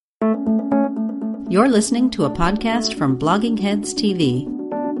You're listening to a podcast from Blogging Heads TV.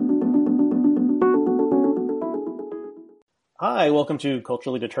 Hi, welcome to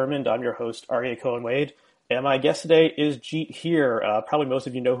Culturally Determined. I'm your host, Aryeh Cohen-Wade, and my guest today is Jeet Heer. Probably most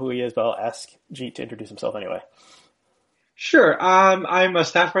of you know who he is, but I'll ask Jeet to introduce himself anyway. Sure. I'm a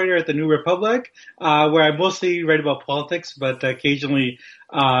staff writer at the New Republic, where I mostly write about politics, but occasionally,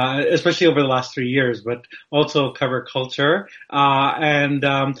 especially over the last 3 years, but also cover culture. And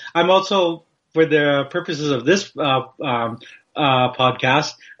I'm also, for the purposes of this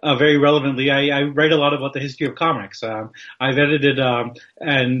podcast, very relevantly, I write a lot about the history of comics. I've edited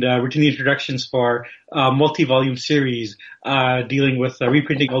and written the introductions for a multi-volume series dealing with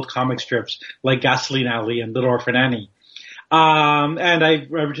reprinting old comic strips like Gasoline Alley and Little Orphan Annie. And I've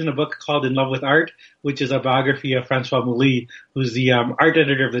written a book called In Love with Art, which is a biography of Francois Mouly, who's the art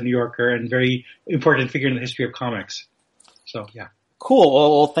editor of The New Yorker and very important figure in the history of comics. So, yeah. Cool.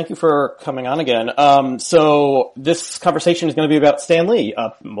 Well, thank you for coming on again. So this conversation is going to be about Stan Lee.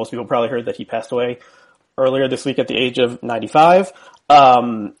 Most people probably heard that he passed away earlier this week at the age of 95.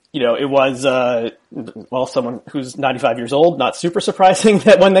 It was, someone who's 95 years old, not super surprising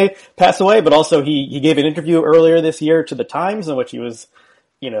that when they pass away, but also he gave an interview earlier this year to the Times in which he was,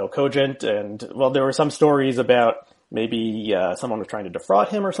 cogent and, there were some stories about maybe, someone was trying to defraud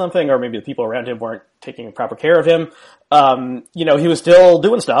him or something, or maybe the people around him weren't taking proper care of him. He was still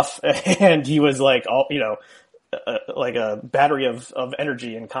doing stuff and he was like like a battery of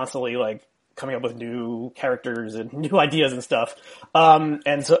energy and constantly like coming up with new characters and new ideas and stuff. So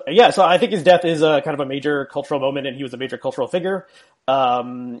I think his death is a kind of a major cultural moment, and he was a major cultural figure.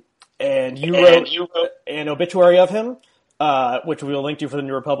 And you wrote an obituary of him, which we will link to for the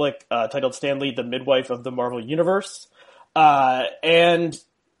New Republic, titled Stan Lee, the Midwife of the Marvel Universe. And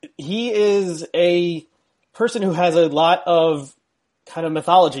he is a person who has a lot of kind of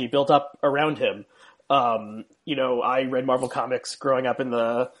mythology built up around him. I read Marvel comics growing up in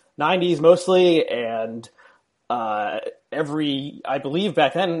the 90s mostly, and I believe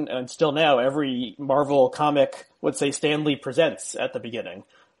back then and still now, every Marvel comic would say Stan Lee presents at the begining.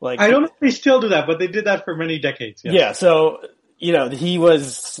 Like, I don't know if they still do that, but they did that for many decades. Yes. Yeah, so he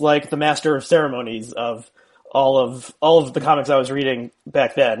was like the master of ceremonies of all of the comics I was reading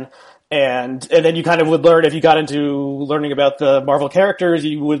back then. And then you kind of would learn, if you got into learning about the Marvel characters,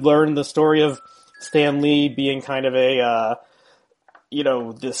 you would learn the story of Stan Lee being kind of a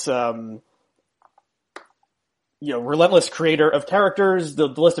this relentless creator of characters. The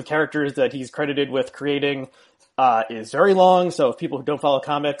list of characters that he's credited with creating is very long. So if people who don't follow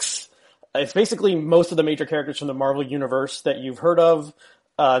comics, it's basically most of the major characters from the Marvel universe that you've heard of.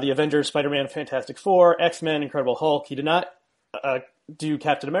 The Avengers, Spider-Man, Fantastic Four, X-Men, Incredible Hulk. He did not do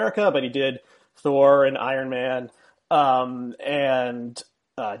Captain America, but he did Thor and Iron Man, and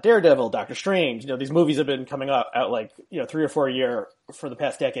Daredevil, Doctor Strange. These movies have been coming out 3 or 4 a year for the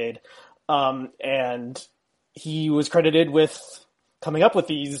past decade. And he was credited with coming up with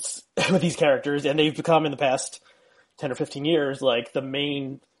these characters, and they've become in the past 10 or 15 years like the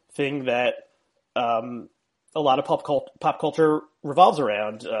main thing that a lot of pop culture revolves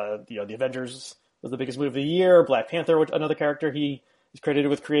around. The Avengers was the biggest movie of the year. Black Panther, another character he is credited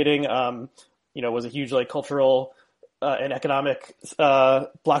with creating, was a huge cultural and economic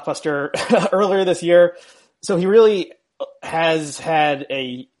blockbuster earlier this year. So he really has had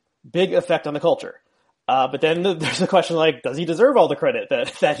a big effect on the culture. But then there's a question does he deserve all the credit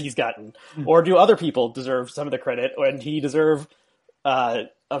that he's gotten? Or do other people deserve some of the credit, and he deserve a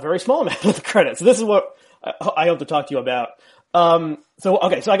very small amount of the credit? So this is what I hope to talk to you about. So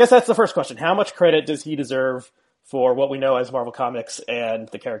I guess that's the first question. How much credit does he deserve for what we know as Marvel Comics and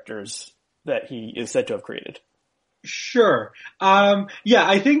the characters that he is said to have created? Sure.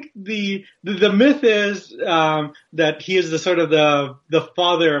 I think the myth is that he is the sort of the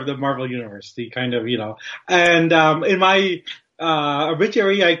father of the Marvel universe, the kind of, and in my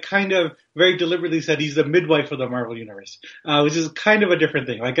obituary, I kind of very deliberately said he's the midwife of the Marvel universe, which is kind of a different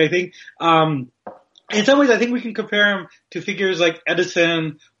thing. I think in some ways, I think we can compare him to figures like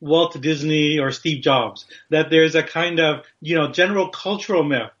Edison, Walt Disney, or Steve Jobs, that there's a kind of, general cultural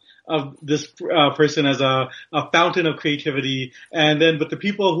myth of this person as a fountain of creativity, but the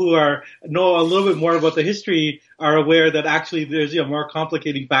people who know a little bit more about the history are aware that actually there's more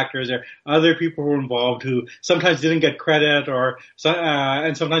complicating factors. There are other people who are involved who sometimes didn't get credit,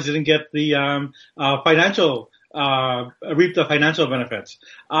 and sometimes didn't get the reap the financial benefits.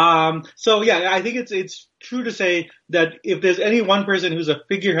 I think it's true to say that if there's any one person who's a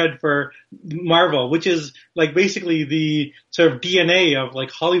figurehead for Marvel, which is basically the sort of DNA of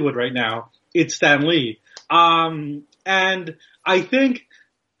Hollywood right now, it's Stan Lee. And I think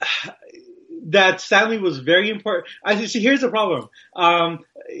that Stan Lee was very important. I see. Here's the problem.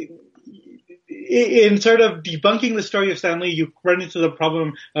 In sort of debunking the story of Stan Lee, you run into the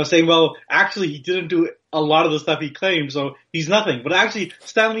problem of saying, well, actually, he didn't do a lot of the stuff he claimed, so he's nothing. But actually,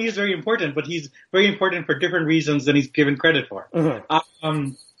 Stan Lee is very important, but he's very important for different reasons than he's given credit for.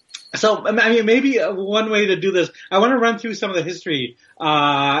 Mm-hmm. So, I mean, maybe one way to do this, I want to run through some of the history,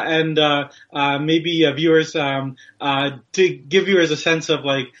 and maybe viewers, to give viewers a sense of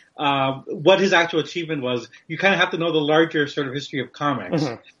like, what his actual achievement was. You kind of have to know the larger sort of history of comics.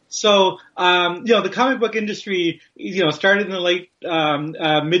 Mm-hmm. So, the comic book industry, started in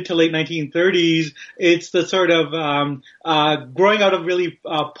the mid to late 1930s. It's the sort of, growing out of really,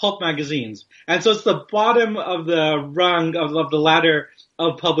 pulp magazines. And so it's the bottom of the rung of the ladder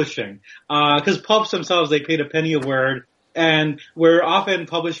of publishing. Cause pulps themselves, they paid a penny a word. And were often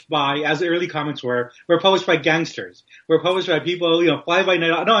published by, as early comics were published by gangsters. Were published by people, fly by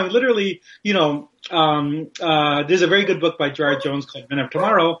night. No, I mean, literally, there's a very good book by Gerard Jones called Men of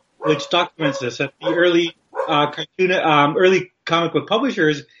Tomorrow, which documents this, that the early, early comic book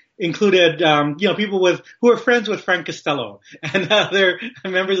publishers included, people who were friends with Frank Costello. And, they're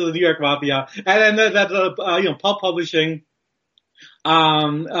members of the New York Mafia. And then pulp publishing,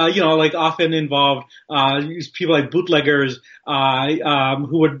 often involved, people like bootleggers,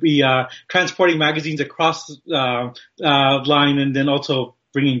 who would be, transporting magazines across, line and then also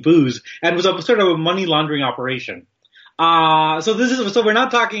bringing booze. And it was a sort of a money laundering operation. So we're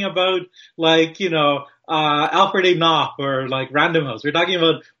not talking about Alfred A. Knopf or like Random House. We're talking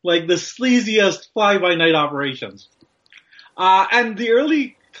about like the sleaziest fly-by-night operations. And the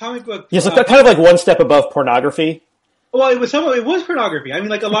early comic book. Yeah, so kind of like one step above pornography. Well, it was pornography. I mean,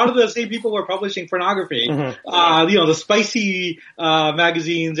 like a lot of the same people were publishing pornography. Mm-hmm. The spicy,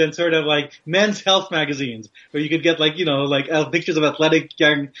 magazines and sort of like men's health magazines where you could get pictures of athletic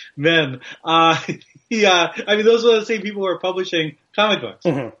young men. Yeah, I mean, those were the same people who were publishing comic books.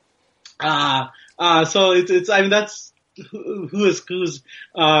 Mm-hmm. So that's who's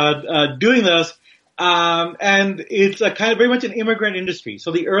doing this. And it's a kind of very much an immigrant industry.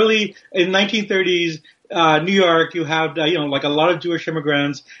 So in 1930s, New York, you have, a lot of Jewish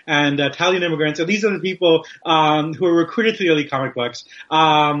immigrants and Italian immigrants. And these are the people, who were recruited to the early comic books.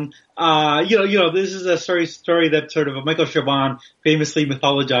 This is a story that sort of Michael Chabon famously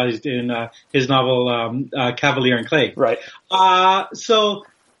mythologized in, his novel, Cavalier and Clay. Right.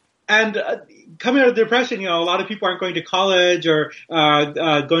 Coming out of the Depression, a lot of people aren't going to college or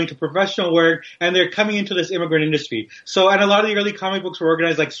going to professional work, and they're coming into this immigrant industry. So, and a lot of the early comic books were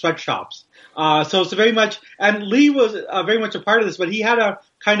organized like sweatshops. So it's very much, and Lee was very much a part of this, but he had a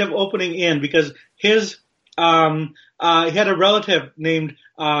kind of opening in because he had a relative named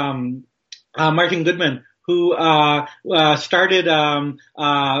Martin Goodman who started did a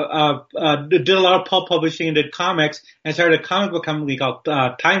lot of pulp publishing and did comics and started a comic book company called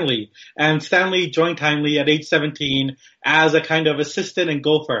Timely. And Stan Lee joined Timely at age 17 as a kind of assistant and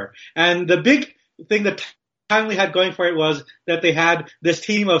gopher. And the big thing that Timely had going for it was that they had this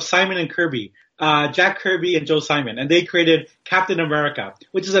team of Simon and Kirby, Jack Kirby and Joe Simon, and they created Captain America,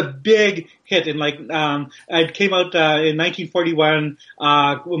 which is a big hit in it came out in 1941,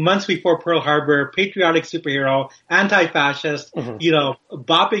 months before Pearl Harbor, patriotic superhero, anti-fascist, mm-hmm.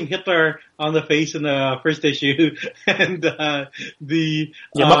 Bopping Hitler on the face in the first issue, and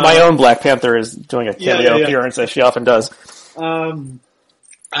my own Black Panther is doing a cameo appearance as she often does. And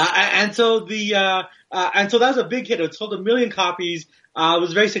so that was a big hit. It sold 1 million copies. It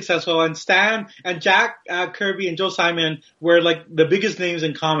was very successful, and Stan and Jack Kirby and Joe Simon were like the biggest names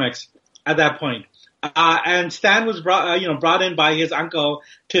in comics at that point. And Stan was brought in by his uncle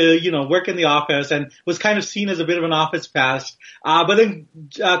to, work in the office and was kind of seen as a bit of an office pest. But then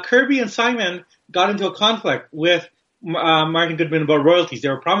Kirby and Simon got into a conflict with Martin Goodman about royalties. They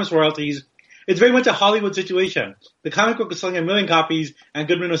were promised royalties. It's very much a Hollywood situation. The comic book was selling 1 million copies, and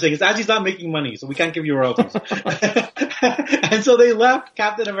Goodman was saying, it's actually not making money, so we can't give you royalties. And so they left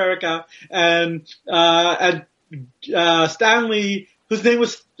Captain America, and Stan Lee, whose name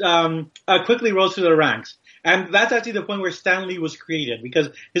was quickly rose through the ranks. And that's actually the point where Stan Lee was created, because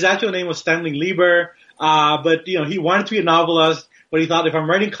his actual name was Stanley Lieber, but he wanted to be a novelist, but he thought, if I'm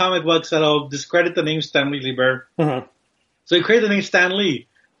writing comic books, that'll discredit the name Stanley Lieber. Mm-hmm. So he created the name Stan Lee,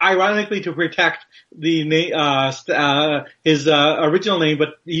 ironically to protect the his original name,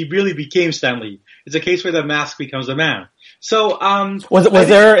 but he really became Stan Lee. It's a case where the mask becomes a man. So was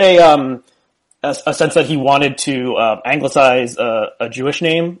there a sense that he wanted to anglicize a Jewish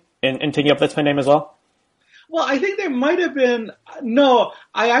name in taking up this pen name as well? Well, I think there might have been. No,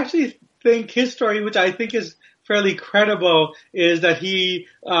 I actually think his story, which I think is fairly credible is that he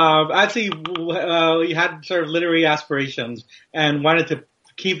actually he had sort of literary aspirations and wanted to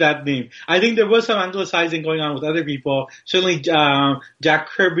keep that name. I think there was some anglicizing going on with other people. Certainly, Jack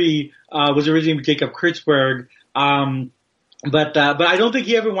Kirby was originally Jacob Kurtzberg. But I don't think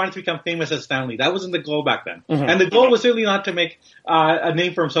he ever wanted to become famous as Stan Lee. That wasn't the goal back then. Mm-hmm. And the goal was certainly not to make a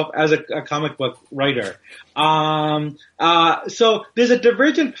name for himself as a comic book writer. So there's a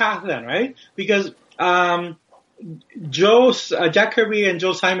divergent path then, right? Because Jack Kirby and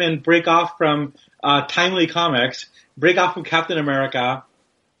Joe Simon break off from Timely Comics, break off from Captain America,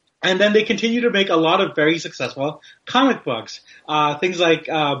 and then they continue to make a lot of very successful comic books, things like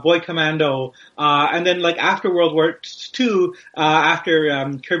Boy Commando, and then like after World War II,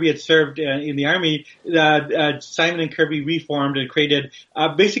 after Kirby had served in the army, Simon and Kirby reformed and created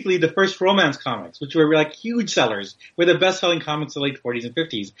basically the first romance comics, which were like huge sellers, were the best-selling comics of the late 40s and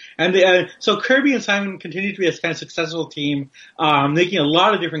 50s. And so Kirby and Simon continued to be a kind of successful team, making a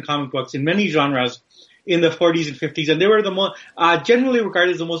lot of different comic books in many genres in the 40s and 50s, and they were the most generally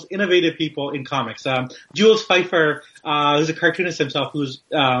regarded as the most innovative people in comics. Jules Feiffer, who's a cartoonist himself, who's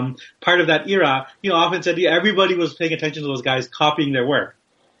part of that era, often said everybody was paying attention to those guys copying their work.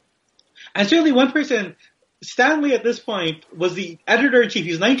 And certainly one person, Stan Lee at this point was the editor-in-chief.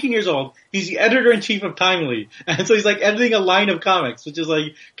 He's 19 years old. He's the editor-in-chief of Timely. And so he's like editing a line of comics, which is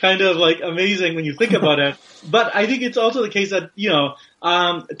like kind of like amazing when you think about it. But I think it's also the case that,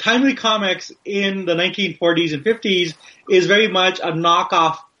 Timely Comics in the 1940s and 50s is very much a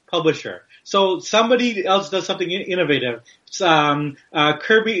knockoff publisher. So somebody else does something innovative. Simon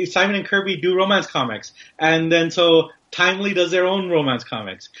and Kirby do romance comics. And then so Timely does their own romance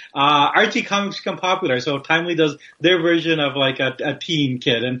comics. Archie comics become popular, so Timely does their version of like a teen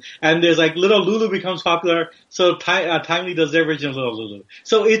kid, and there's like Little Lulu becomes popular, so Timely does their version of Little Lulu.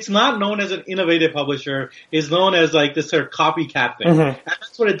 So it's not known as an innovative publisher; it's known as like this sort of copycat thing, and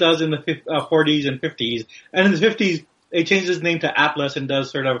that's what it does in the 40s and 50s. And in the 50s, it changes its name to Atlas and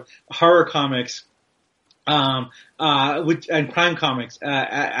does sort of horror comics. Which and crime comics,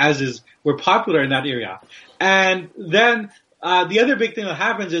 were popular in that area. And then, the other big thing that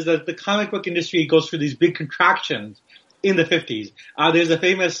happens is that the comic book industry goes through these big contractions in the 50s. There's a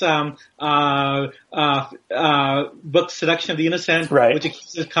famous, book Seduction of the Innocent, right, which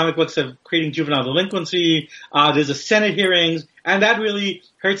accuses comic books of creating juvenile delinquency. There's a Senate hearings, and that really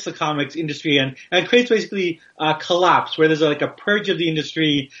hurts the comics industry and creates basically a collapse where there's like a purge of the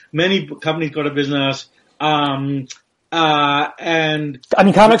industry. Many companies go to business. And I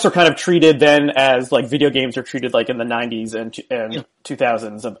mean, comics are kind of treated then as like video games are treated like in the 90s and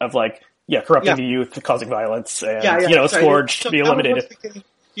 2000s of like, corrupting the youth, causing violence, and, Scourge to be eliminated.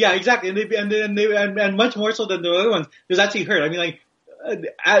 Yeah, exactly. And much more so than the other ones. There's actually hurt. I mean, like, in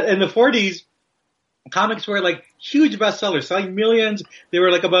the 40s, comics were like huge bestsellers, selling millions. They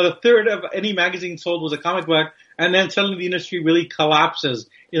were like about a third of any magazine sold was a comic book. And then suddenly the industry really collapses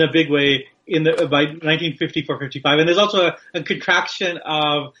in a big way by 1954-55. And there's also a contraction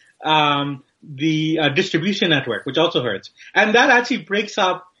of the distribution network, which also hurts. And that actually breaks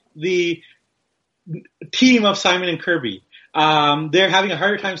up the team of Simon and Kirby. They're having a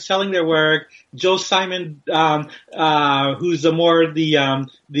harder time selling their work. Joe Simon, who's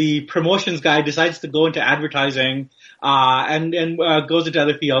the promotions guy, decides to go into advertising, and goes into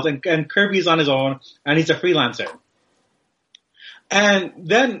other fields. And Kirby's on his own, and he's a freelancer. And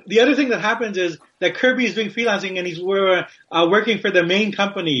then the other thing that happens is that Kirby is doing freelancing, and he's working for the main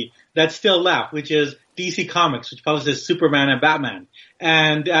company that's still left, which is DC Comics, which publishes Superman and Batman.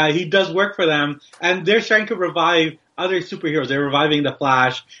 And he does work for them, and they're starting to revive other superheroes. They're reviving the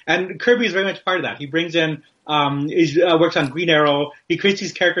Flash, and Kirby is very much part of that. He brings in, works on Green Arrow. He creates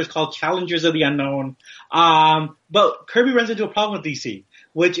these characters called Challengers of the Unknown. But Kirby runs into a problem with DC,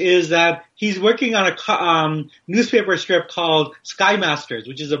 which is that he's working on a newspaper strip called Sky Masters,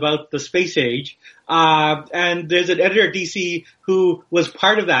 which is about the space age. And there's an editor at DC who was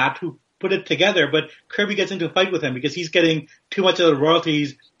part of that, who put it together, but Kirby gets into a fight with him because he's getting too much of the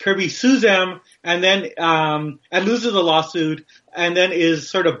royalties. Kirby sues him and then and loses the lawsuit and then is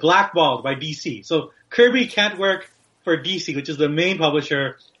sort of blackballed by DC. So Kirby can't work for DC, which is the main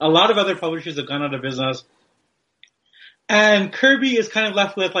publisher. A lot of other publishers have gone out of business. And Kirby is kind of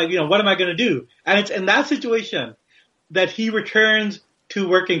left with like, what am I going to do? And it's in that situation that he returns to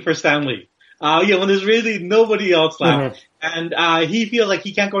working for Stan Lee. When there's really nobody else left. Mm-hmm. And he feels like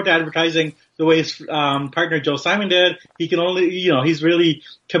he can't go into advertising the way his partner Joe Simon did. He can only, he's really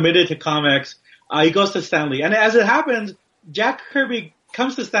committed to comics. He goes to Stan Lee. And as it happens, Jack Kirby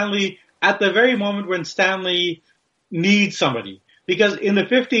comes to Stan Lee at the very moment when Stan Lee needs somebody. Because in the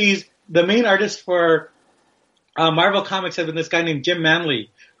 50s, the main artist for Marvel Comics had been this guy named Jim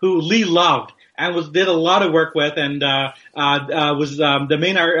Manley, who Lee loved and did a lot of work with, and was the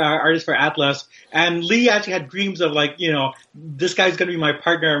main artist for Atlas. And Lee actually had dreams of this guy's going to be my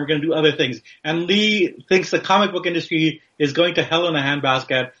partner, and we're going to do other things. And Lee thinks the comic book industry is going to hell in a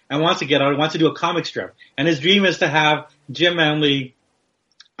handbasket and wants to get out and wants to do a comic strip. And his dream is to have Jim Manley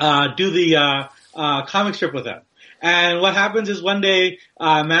do the comic strip with him. And what happens is one day,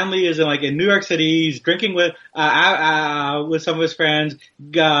 Manley is in New York City. He's drinking with some of his friends,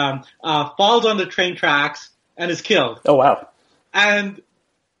 falls on the train tracks and is killed. Oh, wow. And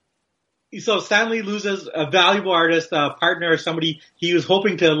so Stanley loses a valuable artist, a partner, somebody he was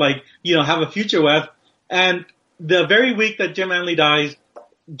hoping to have a future with. And the very week that Jim Manley dies,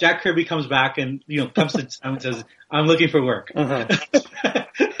 Jack Kirby comes back and, comes to town and says, I'm looking for work. Mm-hmm.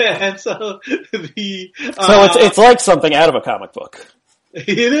 And so it's like something out of a comic book. It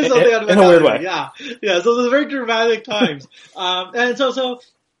is something out of a in a weird way. Yeah. So there's very dramatic times. And so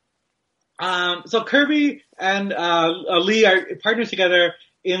Kirby and Lee are partners together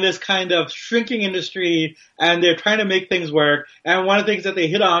in this kind of shrinking industry, and they're trying to make things work. And one of the things that they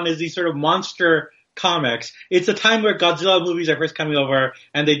hit on is these sort of monster comics. It's a time where Godzilla movies are first coming over,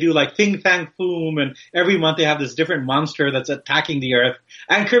 and they do Thing Fang Foom, and every month they have this different monster that's attacking the Earth.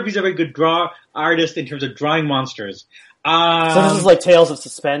 And Kirby's a very good artist in terms of drawing monsters. So this is Tales of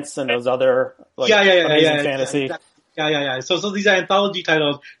Suspense and those other amazing fantasy. Yeah. So these are anthology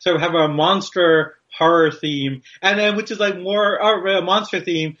titles, sort of have a monster horror theme, and then which is more a monster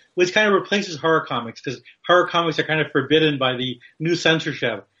theme, which kind of replaces horror comics, because horror comics are kind of forbidden by the new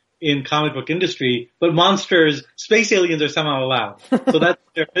censorship in comic book industry, but monsters, space aliens are somehow allowed. So that's,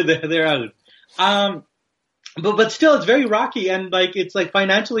 they're out. But still it's very rocky, and it's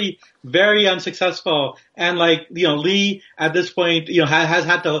financially very unsuccessful. And Lee at this point, has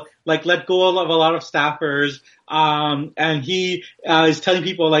had to let go of a lot of staffers. And he, is telling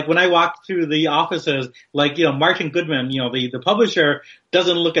people when I walk through the offices, Martin Goodman, the publisher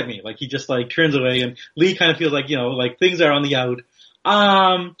doesn't look at me. He just turns away, and Lee kind of feels things are on the out.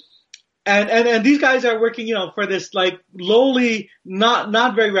 And these guys are working, for this lowly,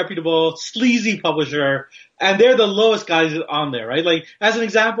 not very reputable, sleazy publisher, and they're the lowest guys on there, right? As an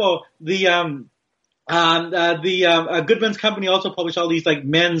example, the Goodman's company also published all these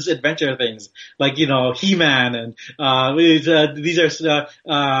men's adventure things, He-Man, and these are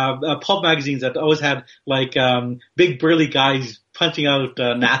pulp magazines that always had big burly guys punching out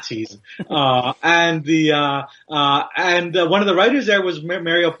Nazis. And one of the writers there was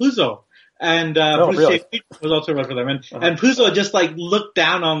Mario Puzo. And Bruce really? J. was also wrote for them. And Puzo just looked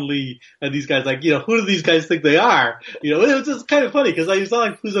down on Lee and these guys, who do these guys think they are? It was just kind of funny, because it's not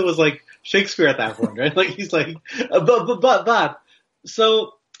like Puzo was Shakespeare at that point, right? He's but.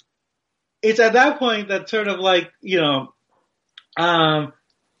 So it's at that point that sort of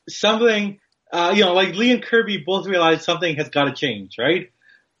something, Lee and Kirby both realize something has got to change, right?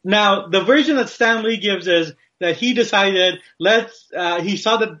 Now, the version that Stan Lee gives is that he decided, he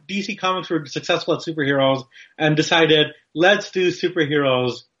saw that DC Comics were successful at superheroes and decided, let's do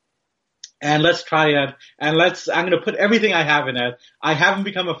superheroes and let's try it, and I'm going to put everything I have in it. I haven't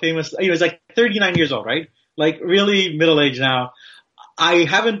become a famous, he's 39 years old, right? Really middle-aged now. I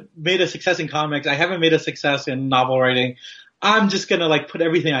haven't made a success in comics. I haven't made a success in novel writing. I'm just going to take put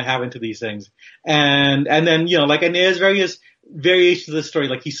everything I have into these things. And then, and there's various variations of the story.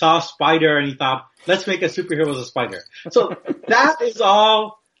 He saw a spider and he thought, let's make a superhero as a spider. So that is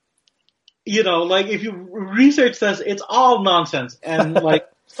all, if you research this, it's all nonsense and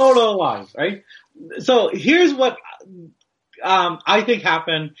total lies, right? So here's what I think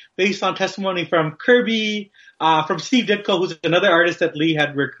happened based on testimony from Kirby, from Steve Ditko, who's another artist that Lee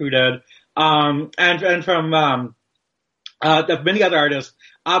had recruited, and from many other artists,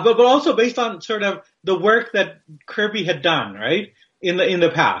 but also based on sort of the work that Kirby had done, right, in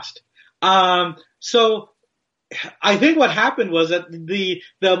the past. So I think what happened was that the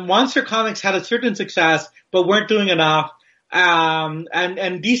monster comics had a certain success, but weren't doing enough. And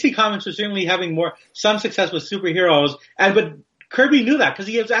DC Comics was certainly having some success with superheroes, but Kirby knew that because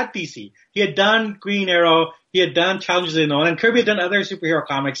he was at DC. He had done Green Arrow, he had done Challenges Unknown, and Kirby had done other superhero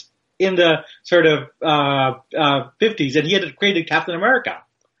comics in the sort of 50s, and he had created Captain America.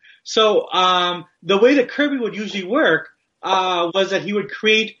 So the way that Kirby would usually work was that he would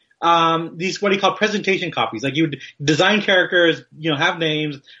create these what he called presentation copies. He would design characters, have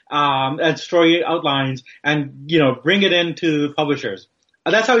names, and story outlines, and bring it into publishers.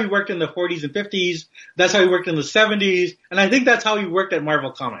 That's how he worked in the 40s and 50s. That's how he worked in the 70s, and I think that's how he worked at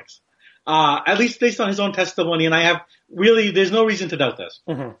Marvel Comics. At least based on his own testimony, and there's no reason to doubt this.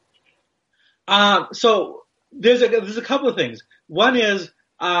 Mm-hmm. So there's a couple of things. One is,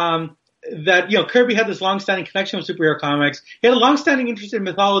 that, Kirby had this long-standing connection with superhero comics. He had a long-standing interest in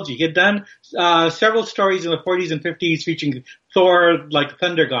mythology. He had done, several stories in the 40s and 50s featuring Thor, like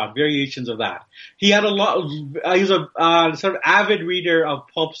Thunder God, variations of that. He had he was a, sort of avid reader of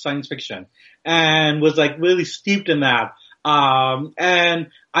pulp science fiction and was like really steeped in that. And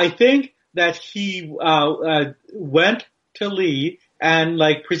I think that he, went to Lee and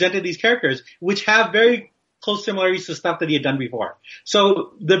like presented these characters, which have very close similarities to stuff that he had done before.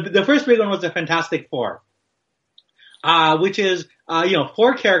 So the first big one was the Fantastic Four, which is,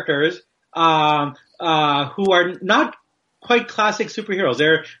 4 characters, who are not quite classic superheroes.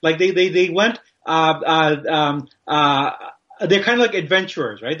 They're like, they went, they're kind of like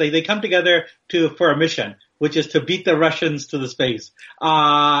adventurers, right? They come together for a mission, which is to beat the Russians to the space.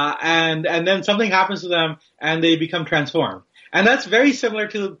 And then something happens to them and they become transformed. And that's very similar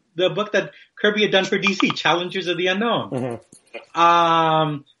to the book that Kirby had done for DC, Challengers of the Unknown,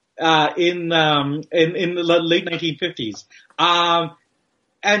 in the late 1950s.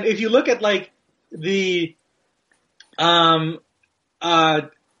 And if you look at like the, and I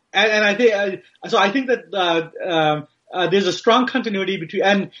think that there's a strong continuity between,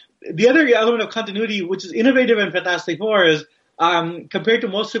 and the other element of continuity, which is innovative in Fantastic Four, is compared to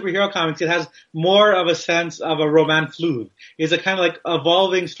most superhero comics, it has more of a sense of a roman fleuve. It's a kind of like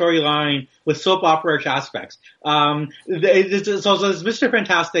evolving storyline with soap opera-ish aspects. So there's Mr.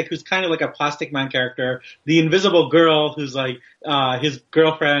 Fantastic, who's kind of like a Plastic Man character, the Invisible Girl, who's like his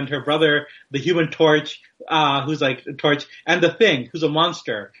girlfriend, her brother, the Human Torch, who's like a torch, and the Thing, who's a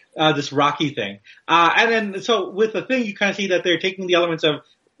monster, this Rocky Thing. And then so with the Thing, you kind of see that they're taking the elements of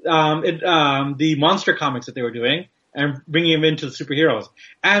the monster comics that they were doing and bringing him into the superheroes.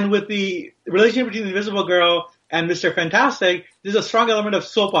 And with the relationship between the Invisible Girl and Mr. Fantastic, there's a strong element of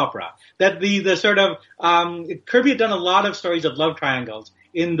soap opera. That the sort of, Kirby had done a lot of stories of love triangles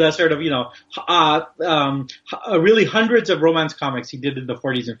in the sort of, really hundreds of romance comics he did in the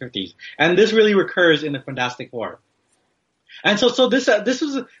 40s and 50s. And this really recurs in the Fantastic Four. And so this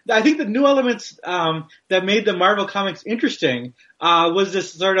was, I think the new elements, that made the Marvel comics interesting, was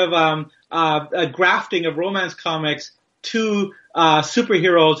this sort of, a grafting of romance comics to,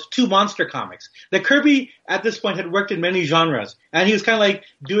 superheroes, to monster comics. That Kirby at this point had worked in many genres, and he was kind of like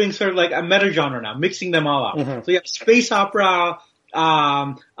doing sort of like a meta genre now, mixing them all up. Mm-hmm. So you have space opera,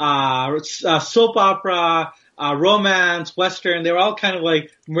 soap opera, romance, western, they were all kind of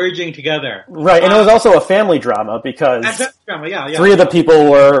like merging together. Right, and it was also a family drama because yeah, 3 of the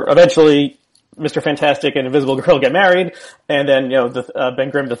people were eventually Mr. Fantastic and Invisible Girl get married, and then, Ben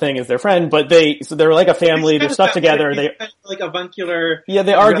Grimm, the Thing, is their friend, but they're like a family, they're stuck together, they, kind of like avuncular. Yeah,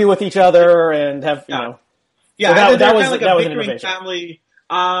 they argue with each other and have, Yeah, so that was, kind of like that a was an bickering innovation. family.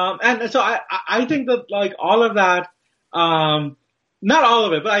 And so I think that like all of that, not all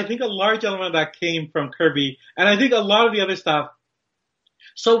of it, but I think a large element of that came from Kirby, and I think a lot of the other stuff.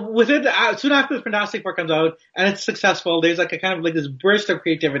 So within soon after the Fantastic Four comes out and it's successful, there's like a kind of like this burst of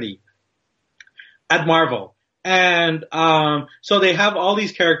creativity at Marvel, and so they have all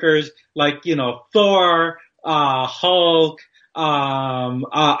these characters like Thor, Hulk,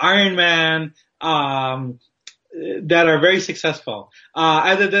 Iron Man, that are very successful.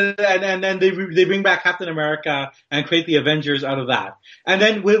 And then they bring back Captain America and create the Avengers out of that. And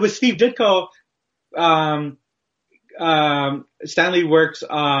then with Steve Ditko, Stanley works,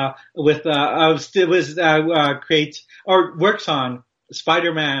 creates or works on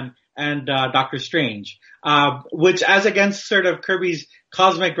Spider-Man and, Doctor Strange, which as against sort of Kirby's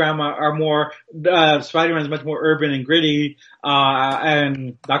cosmic drama are more, Spider-Man is much more urban and gritty,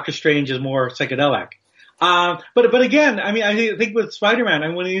 and Doctor Strange is more psychedelic. But again, I mean, I think with Spider-Man,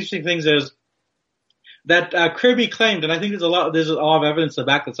 and one of the interesting things is that, Kirby claimed, and I think there's a lot of evidence to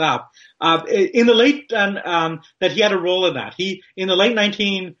back this up, in the late, that he had a role in that. In the late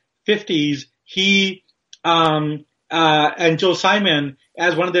 1950s, he, and Joe Simon,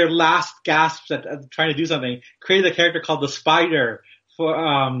 as one of their last gasps at trying to do something, created a character called the Spider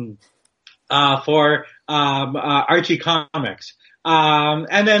for Archie Comics.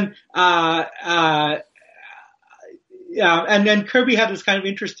 And then, and then Kirby had this kind of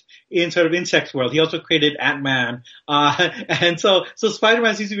interest in sort of insects world. He also created Ant-Man. And so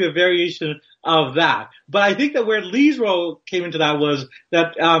Spider-Man seems to be a variation of that. But I think that where Lee's role came into that was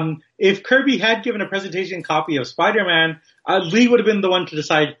that, if Kirby had given a presentation copy of Spider-Man, Lee would have been the one to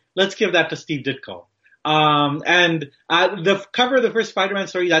decide, let's give that to Steve Ditko. The cover of the first Spider-Man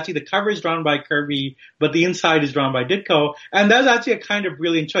story is actually the cover is drawn by Kirby, but the inside is drawn by Ditko. And that's actually a kind of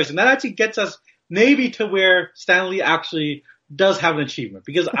brilliant choice. And that actually gets us maybe to where Stan Lee actually does have an achievement,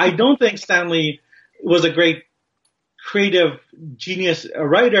 because I don't think Stan Lee was a great creative genius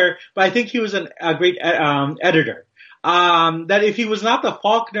writer, but I think he was a great editor. That if he was not the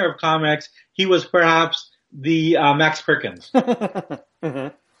Faulkner of comics, he was perhaps the Max Perkins. Mm-hmm.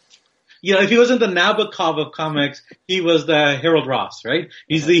 If he wasn't the Nabokov of comics, he was the Harold Ross, right?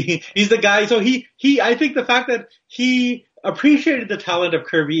 He's the guy. So I think the fact that he appreciated the talent of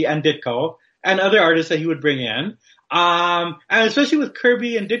Kirby and Ditko and other artists that he would bring in, and especially with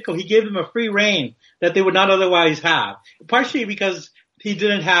Kirby and Ditko, he gave them a free rein that they would not otherwise have, partially because he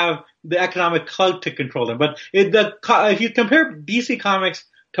didn't have the economic clout to control them. But if you compare DC Comics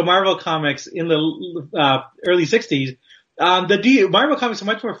to Marvel Comics in the early 60s, Marvel Comics are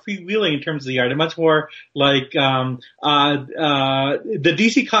much more freewheeling in terms of the art, and much more like the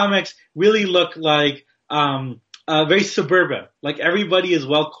DC Comics really look like very suburban. Like everybody is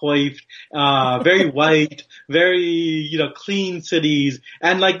well coiffed, very white, very clean cities,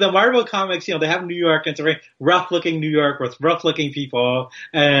 and like the Marvel Comics, they have New York, and it's a very rough looking New York with rough looking people,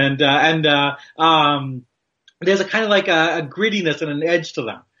 and there's a kind of like a grittiness and an edge to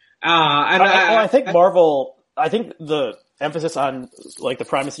them. I think Marvel. I think the emphasis on like the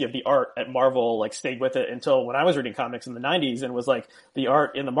primacy of the art at Marvel like stayed with it until when I was reading comics in the 90s, and was like the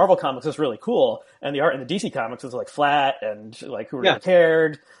art in the Marvel comics was really cool, and the art in the DC comics was like flat and like who really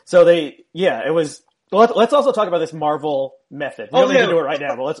cared. So it was. Well, let's also talk about this Marvel method. We don't need to do it right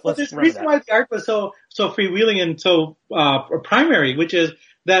now, but let's There's a reason why the art was so freewheeling and so primary, which is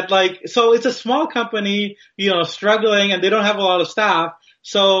that so it's a small company, struggling, and they don't have a lot of staff.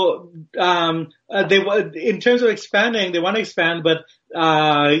 So, in terms of expanding, they want to expand, but,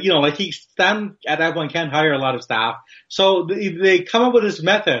 Stan at that point can't hire a lot of staff. So they come up with this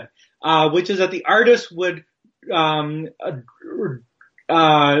method, which is that the artist would,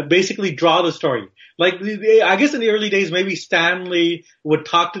 basically draw the story. I guess in the early days, maybe Stan Lee would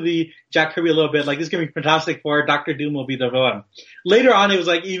talk to the Jack Kirby a little bit, like, this is going to be Fantastic Four, Dr. Doom will be the villain. Later on, it was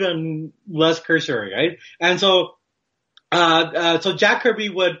like even less cursory, right? And so Jack Kirby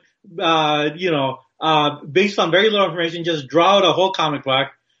would, based on very little information, just draw out a whole comic book,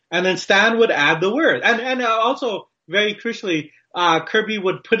 and then Stan would add the words. And also, very crucially, Kirby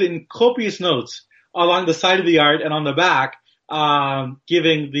would put in copious notes along the side of the art and on the back,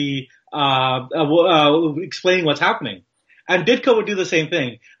 giving the, explaining what's happening. And Ditko would do the same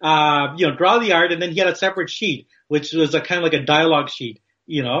thing. Draw the art, and then he had a separate sheet, which was a kind of like a dialogue sheet,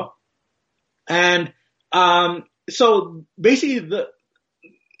 And, so basically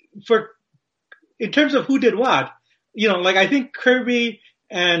in terms of who did what, I think Kirby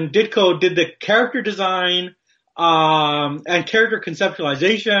and Ditko did the character design, and character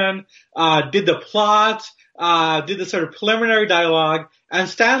conceptualization, did the plot, did the sort of preliminary dialogue, and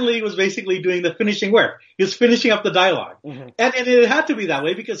Stan Lee was basically doing the finishing work. He was finishing up the dialogue. Mm-hmm. And it had to be that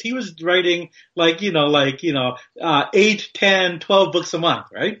way because he was writing 8, 10, 12 books a month,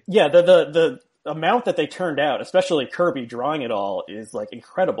 right? Yeah, the amount that they turned out, especially Kirby drawing it all, is like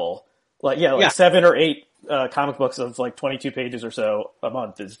incredible. 7 or 8 comic books of like 22 pages or so a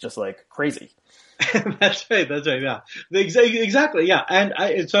month is just like crazy. That's right. Yeah, exactly. Yeah, and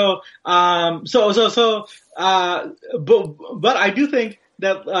but I do think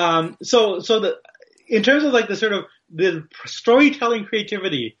that in terms of like the sort of the storytelling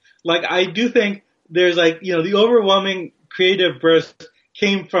creativity, I do think there's the overwhelming creative burst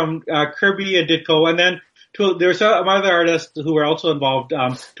came from Kirby and Ditko, and then there were some other artists who were also involved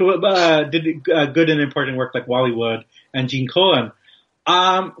did good and important work like Wally Wood and Gene Cohen.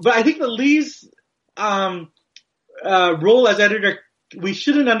 But I think that Lee's role as editor, we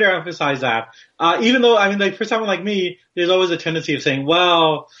shouldn't underemphasize that. Even though, for someone like me, there's always a tendency of saying,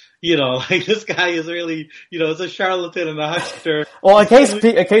 well, this guy is really, is a charlatan and a huckster. Well, in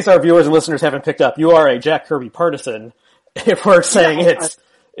case our viewers and listeners haven't picked up, you are a Jack Kirby partisan. If we're saying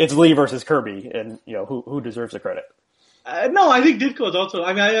it's Lee versus Kirby, and who deserves the credit? No, I think Ditko is also.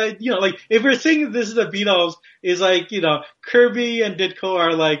 If we're saying this is the Beatles, is Kirby and Ditko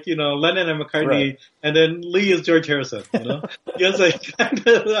are Lennon and McCartney, right. And then Lee is George Harrison. He has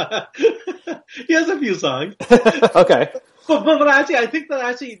he has a few songs. Okay. But actually, I think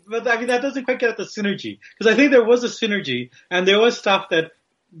that that doesn't quite get at the synergy, because I think there was a synergy, and there was stuff that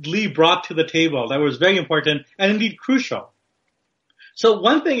Lee brought to the table that was very important and indeed crucial. So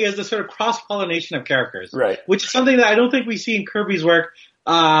one thing is the sort of cross-pollination of characters, right? Which is something that I don't think we see in Kirby's work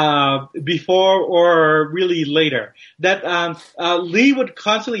before or really later. That Lee would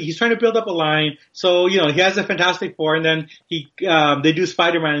constantly, he's trying to build up a line, so he has the Fantastic Four, and then they do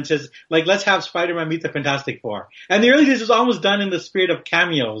Spider-Man and says, like, let's have Spider-Man meet the Fantastic Four. And the early days was almost done in the spirit of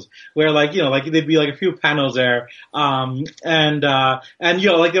cameos, where like there'd be like a few panels there, like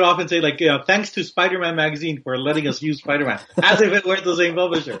they'd often say like, thanks to Spider-Man magazine for letting us use Spider-Man, as if it were the same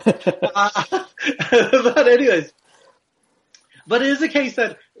publisher. But anyways. But it is the case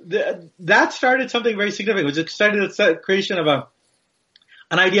that that started something very significant, which started the creation of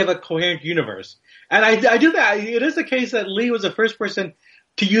an idea of a coherent universe. And I do that. It is the case that Lee was the first person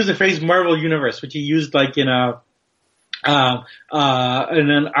to use the phrase Marvel Universe, which he used like in an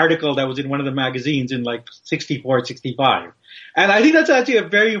article that was in one of the magazines in like 64, 65. And I think that's actually a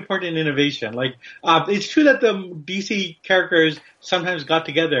very important innovation. Like, it's true that the DC characters sometimes got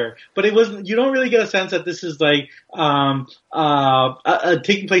together, but you don't really get a sense that this is like,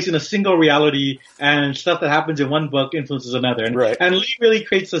 taking place in a single reality and stuff that happens in one book influences another. And Lee really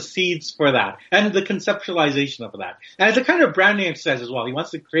creates the seeds for that and the conceptualization of that. And it's a kind of branding exercise as well. He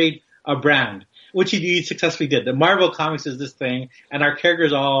wants to create a brand, which he successfully did. The Marvel Comics is this thing, and our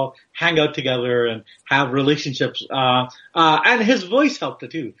characters all hang out together and have relationships. And his voice helped it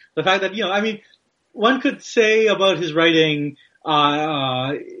too. The fact that, one could say about his writing,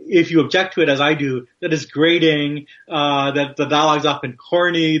 if you object to it as I do, that it's grating, that the dialogue's often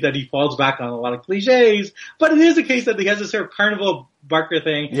corny, that he falls back on a lot of cliches. But it is the case that he has this sort of carnival barker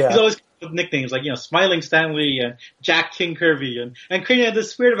thing. Yeah. He's always with nicknames like, Smiling Stanley and Jack King Kirby and creating the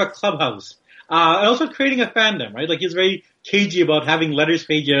spirit of a clubhouse. And also creating a fandom, right? Like he's very cagey about having letters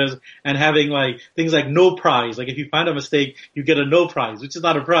pages and having like things like no prize. Like if you find a mistake, you get a no prize, which is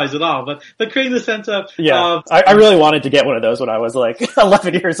not a prize at all. But creating the sense of I really wanted to get one of those when I was like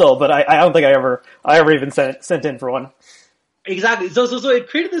 11 years old, but I don't think I ever even sent in for one. Exactly. So it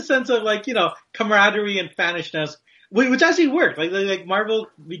created this sense of like camaraderie and fanishness, which actually worked. Like Marvel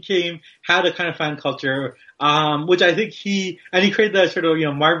had a kind of fan culture, which I think he created that sort of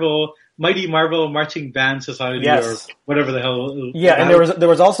Mighty Marvel Marching Band Society, or whatever the hell. Yeah, and there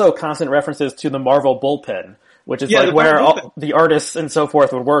was also constant references to the Marvel bullpen, which is like where the artists and so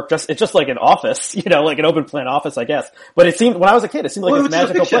forth would work. It's just like an office, like an open plan office, I guess. But it seemed, when I was a kid, it seemed like this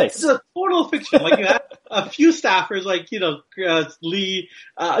magical place. It's a total fiction. Like you had a few staffers, like Lee,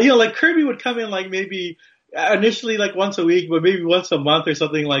 like Kirby would come in like maybe initially like once a week, but maybe once a month or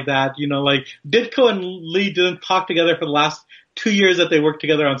something like that. Like Ditko and Lee didn't talk together for the last 2 years that they worked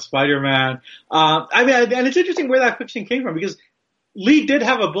together on Spider-Man. And it's interesting where that fiction came from, because Lee did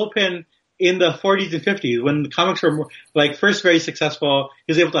have a bullpen in the 40s and 50s when the comics were like first very successful.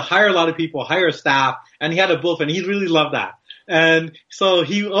 He was able to hire a lot of people, hire a staff, and he had a bullpen. He really loved that. And so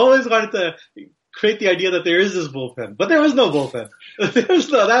he always wanted to create the idea that there is this bullpen, but there was no bullpen. There's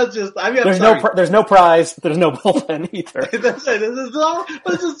no prize. There's no bullpen either. That's right.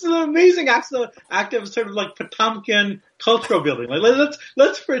 This is an amazing act of sort of like Potemkin cultural building. Like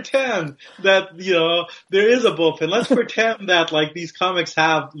let's pretend that there is a bullpen. Let's pretend that like these comics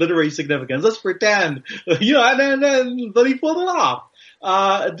have literary significance. Let's pretend and then he pulled it off.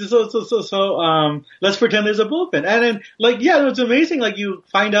 Let's pretend there's a bullpen. And then it's amazing. Like you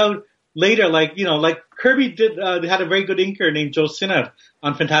find out later, like Kirby had a very good inker named Joe Sinnott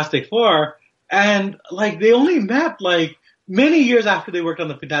on Fantastic Four, and like they only met like many years after they worked on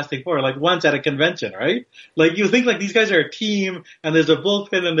the Fantastic Four, like once at a convention, right? Like you think like these guys are a team and there's a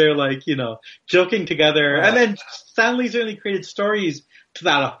bullpen and they're like, joking together. Wow. And then Stan Lee certainly created stories to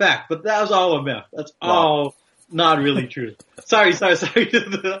that effect, but that was all a myth. That's all not really true. Sorry. Well,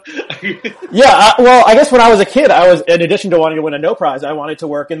 I guess when I was a kid, in addition to wanting to win a no prize, I wanted to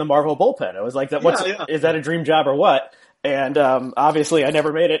work in the Marvel bullpen. It was like, is that a dream job or what? And, obviously I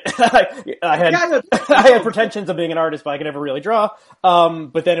never made it. I had pretensions of being an artist, but I could never really draw.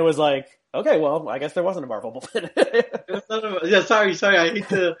 But then it was like, okay, well, I guess there wasn't a Marvel bullpen. Sorry. I hate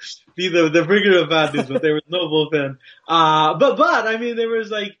to be the bringer of bad news, but there was no bullpen. But I mean, there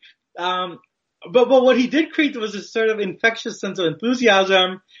was like, But what he did create was this sort of infectious sense of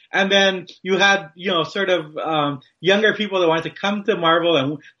enthusiasm, and then you had, sort of younger people that wanted to come to Marvel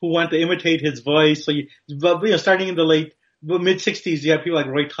and who wanted to imitate his voice. So, starting in the mid-60s, you had people like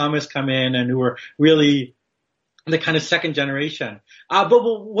Roy Thomas come in and who were really the kind of second generation. But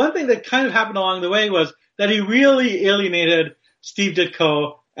one thing that kind of happened along the way was that he really alienated Steve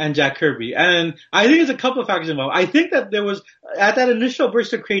Ditko and Jack Kirby. And I think there's a couple of factors involved. I think that there was, at that initial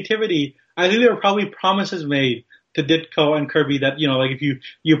burst of creativity, I think there were probably promises made to Ditko and Kirby that, like if you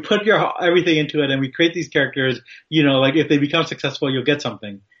put everything into it and we create these characters, like if they become successful, you'll get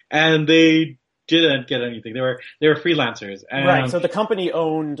something. And they didn't get anything. They were freelancers. And, right. So the company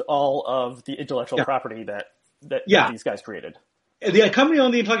owned all of the intellectual property that these guys created. The company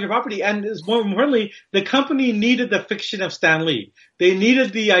owned the intellectual property, and more importantly, the company needed the fiction of Stan Lee. They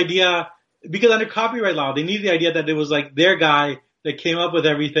needed the idea, because under copyright law, they needed the idea that it was like their guy that came up with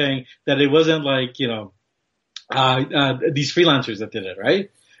everything, that it wasn't like, these freelancers that did it, right?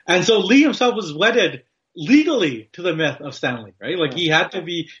 And so Lee himself was wedded legally to the myth of Stan Lee, right? Like he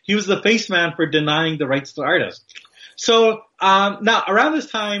was the face man for denying the rights to artists. So, now around this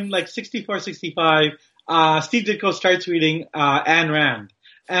time, like 64, 65, Steve Ditko starts reading, Ayn Rand.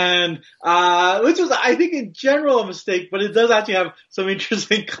 And, which was, I think, in general a mistake, but it does actually have some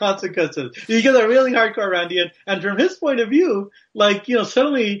interesting consequences. He gets a really hardcore Randian, and from his point of view, like,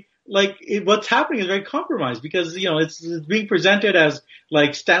 suddenly, like, what's happening is very compromised, because, it's being presented as,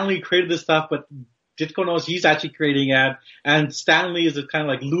 like, Stan Lee created this stuff, but Ditko knows he's actually creating it, and Stan Lee is a kind of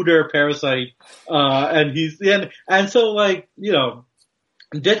like looter parasite, and so, like,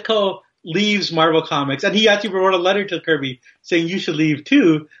 Ditko leaves Marvel Comics, and he actually wrote a letter to Kirby saying you should leave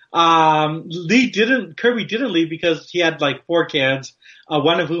too. Kirby didn't leave because he had like 4 kids,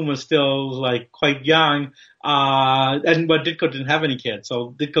 one of whom was still like quite young, but Ditko didn't have any kids,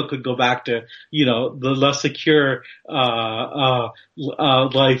 so Ditko could go back to, the less secure, life.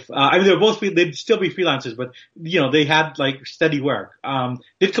 I mean, they'd still be freelancers, but, they had like steady work.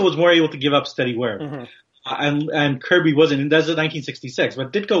 Ditko was more able to give up steady work. Mm-hmm. And Kirby wasn't, and that's in 1966,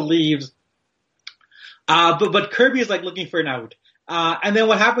 but Ditko leaves, but Kirby is like looking for an out. And then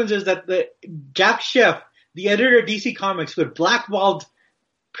what happens is that Jack Schiff, the editor of DC Comics, who had blackballed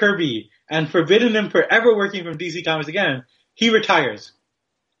Kirby and forbidden him for ever working from DC Comics again, he retires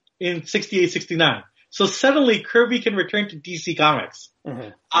in 68, 69. So suddenly Kirby can return to DC Comics.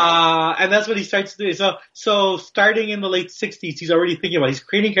 Mm-hmm. And that's what he starts to do. So starting in the late 60s, he's already thinking about, he's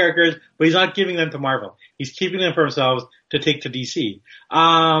creating characters, but he's not giving them to Marvel. He's keeping them for himself to take to DC.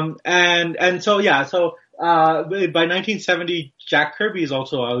 So by 1970, Jack Kirby is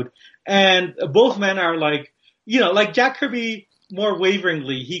also out, and both men are like, like Jack Kirby, more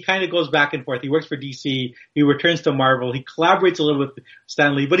waveringly, he kind of goes back and forth. He works for DC, he returns to Marvel, he collaborates a little with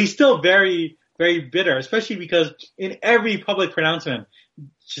Stan Lee, but he's still very, very bitter, especially because in every public pronouncement,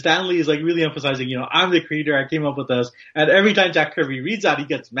 Stan Lee is like really emphasizing, I'm the creator, I came up with this. And every time Jack Kirby reads that, he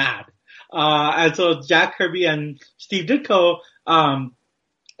gets mad. And so Jack Kirby and Steve Ditko,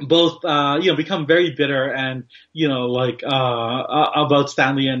 both, become very bitter and, about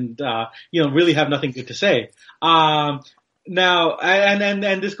Stan Lee and, really have nothing good to say. Now,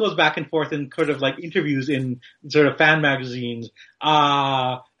 and this goes back and forth in sort of like interviews in sort of fan magazines.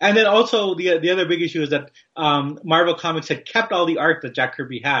 And then also the other big issue is that, Marvel Comics had kept all the art that Jack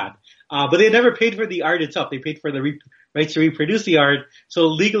Kirby had. But they never paid for the art itself. They paid for the rights to reproduce the art. So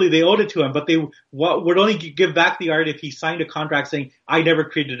legally they owed it to him, but they would only give back the art if he signed a contract saying, I never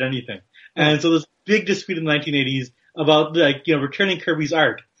created anything. And so there's a big dispute in the 1980s about returning Kirby's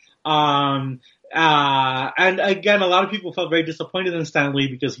art. And again, a lot of people felt very disappointed in Stan Lee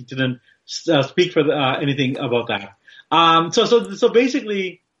because he didn't speak for anything about that. So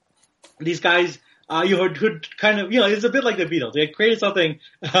basically, these guys, who kind of, it's a bit like the Beatles. They had created something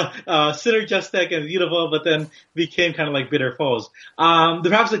synergistic and beautiful, but then became kind of like bitter foes.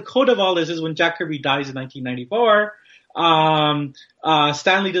 Perhaps the code of all this is when Jack Kirby dies in 1994.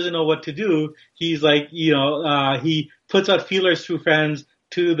 Stan Lee doesn't know what to do. He's like, he puts out feelers through friends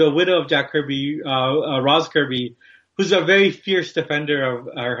to the widow of Jack Kirby, Roz Kirby, who's a very fierce defender of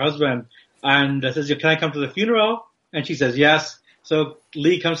her husband, and says, can I come to the funeral? And she says, yes. So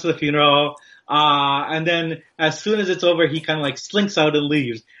Lee comes to the funeral, and then as soon as it's over, he kind of like slinks out and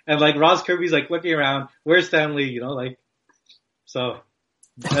leaves. And like Roz Kirby's like looking around, where's Stan Lee? So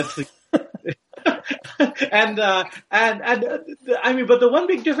that's I mean, but the one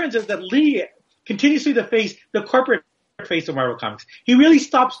big difference is that Lee continues to be the corporate face of Marvel Comics. He really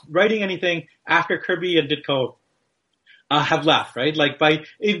stops writing anything after Kirby and Ditko have left, right? Like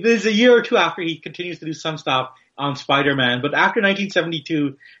there's a year or two after he continues to do some stuff on Spider-Man, but after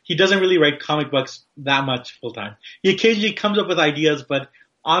 1972, he doesn't really write comic books that much full time. He occasionally comes up with ideas, but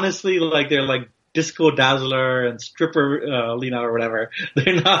honestly, like they're like Disco Dazzler and Stripper Lena or whatever.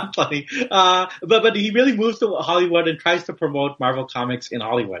 They're not funny. But he really moves to Hollywood and tries to promote Marvel Comics in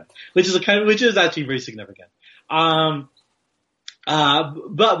Hollywood, which is actually very significant. But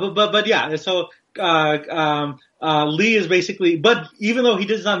yeah, so, Lee is basically, but even though he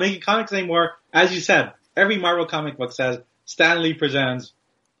does not make comics anymore, as you said, every Marvel comic book says Stan Lee presents.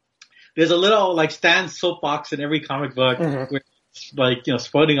 There's a little like Stan soapbox in every comic book, mm-hmm. where like,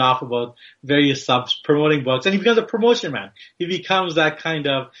 spouting off about various subs, promoting books, and he becomes a promotion man. He becomes that kind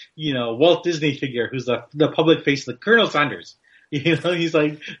of, Walt Disney figure who's the public face of the Colonel Sanders. He's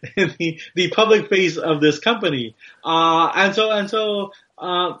like the public face of this company. And so,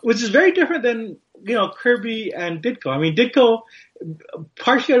 which is very different than, Kirby and Ditko. I mean, Ditko,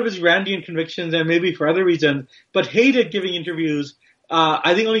 partially out of his Randian convictions and maybe for other reasons, but hated giving interviews.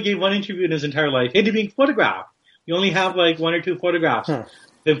 I think only gave one interview in his entire life. Hated being photographed. You only have like one or two photographs of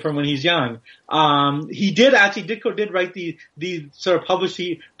him from when he's young. Ditko did write the sort of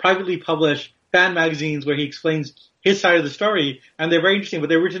privately published fan magazines where he explains his side of the story, and they're very interesting, but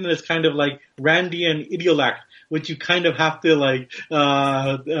they're written in this kind of like Randian idiolect, which you kind of have to like,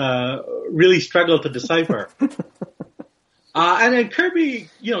 really struggle to decipher. And then Kirby,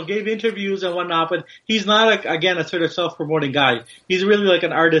 gave interviews and whatnot, but he's not a sort of self-promoting guy. He's really like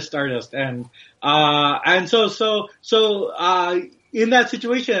an artist. And so, in that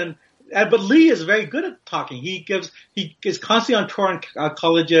situation, but Lee is very good at talking. He is constantly on tour in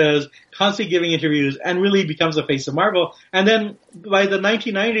colleges, constantly giving interviews, and really becomes the face of Marvel. And then by the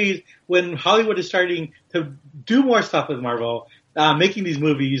 1990s, when Hollywood is starting to do more stuff with Marvel, making these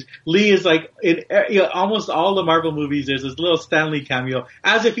movies, Lee is like in almost all the Marvel movies. There's this little Stan Lee cameo,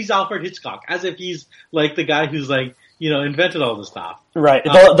 as if he's Alfred Hitchcock, as if he's like the guy who's like invented all this stuff. Right.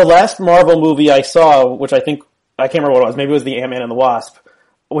 The last Marvel movie I saw, which I can't remember what it was. Maybe it was the Ant-Man and the Wasp.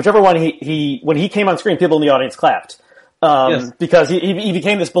 Whichever one when he came on screen, people in the audience clapped. Yes. Because he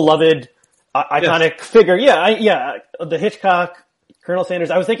became this beloved, iconic figure. Yeah, the Hitchcock, Colonel Sanders.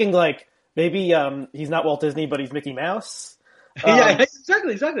 I was thinking like, maybe, he's not Walt Disney, but he's Mickey Mouse.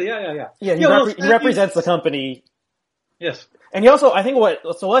 Exactly. Yeah. Yeah, he represents the company. Yes. And he also, I think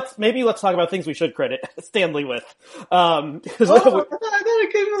let's talk about things we should credit Stan Lee with. I thought I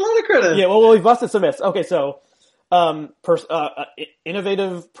gave him a lot of credit. Yeah, well, we busted some myths. Okay, so,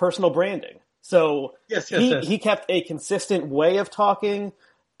 innovative personal branding. So yes. He kept a consistent way of talking,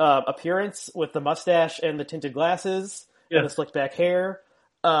 appearance with the mustache and the tinted glasses and the slicked back hair.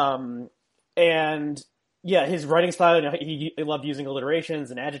 And yeah, his writing style, he loved using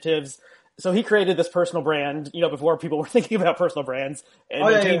alliterations and adjectives. So he created this personal brand, before people were thinking about personal brands, and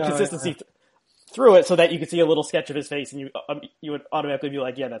maintained consistency through it so that you could see a little sketch of his face and you would automatically be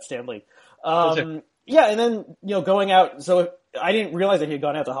like, yeah, that's Stan Lee. Yeah, and then, going out, so I didn't realize that he had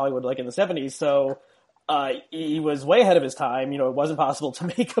gone out to Hollywood like in the 70s, so he was way ahead of his time. It wasn't possible to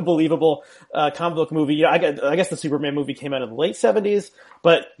make a believable comic book movie. I guess the Superman movie came out in the late 70s,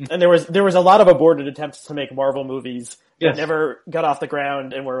 and there was a lot of aborted attempts to make Marvel movies that never got off the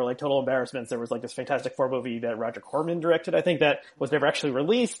ground and were like total embarrassments. There was like this Fantastic Four movie that Roger Corman directed, I think, that was never actually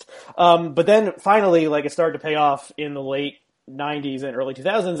released. But then finally, like, it started to pay off in the late 90s and early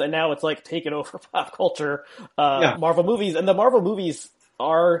 2000s, and now it's like taken over pop culture, Marvel movies. And the Marvel movies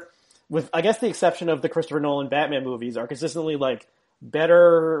are, with I guess the exception of the Christopher Nolan Batman movies, are consistently like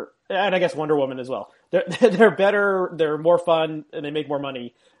better, and I guess Wonder Woman as well. They're better, they're more fun, and they make more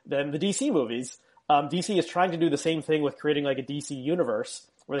money than the DC movies. DC is trying to do the same thing with creating like a DC universe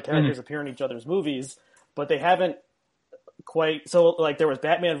where the characters appear in each other's movies, but they haven't quite. So like there was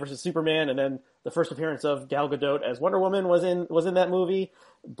Batman versus Superman, and then the first appearance of Gal Gadot as Wonder Woman was in that movie,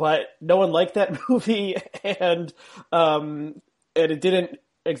 but no one liked that movie, and it didn't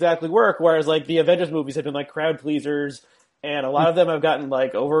exactly work. Whereas like the Avengers movies have been like crowd pleasers, and a lot of them have gotten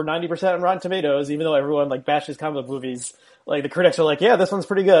like over 90% on Rotten Tomatoes, even though everyone like bashes comic book movies. Like the critics are like, yeah, this one's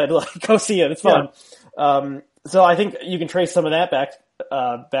pretty good. Like, go see it. It's fun. So I think you can trace some of that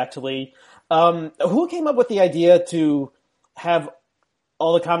back to Lee. Who came up with the idea to have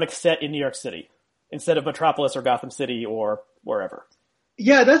all the comics set in New York City instead of Metropolis or Gotham City or wherever?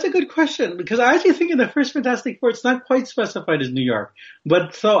 Yeah, that's a good question, because I actually think in the first Fantastic Four, it's not quite specified as New York.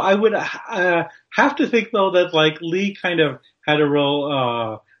 But so I would have to think, though, that like Lee kind of had a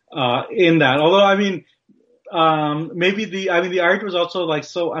role in that. Although, I mean, maybe the art was also like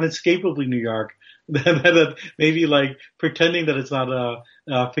so unescapably New York that maybe like pretending that it's not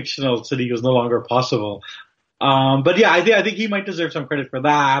a fictional city was no longer possible. But yeah, I think he might deserve some credit for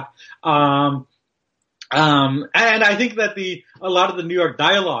that. And I think that a lot of the New York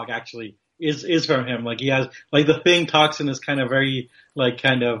dialogue actually is from him. Like he has, like the Thing talks in this kind of very, like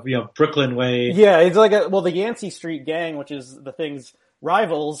kind of, Brooklyn way. Yeah, it's like the Yancey Street gang, which is the Thing's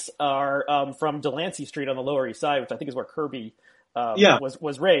rivals, are, from Delancey Street on the Lower East Side, which I think is where Kirby,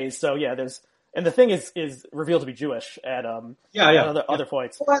 was raised. So yeah, and the Thing is revealed to be Jewish at other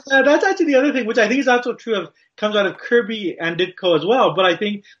points. Well, that's actually the other thing, which I think is also true comes out of Kirby and Ditko as well. But I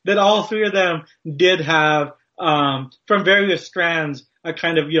think that all three of them did have, from various strands, a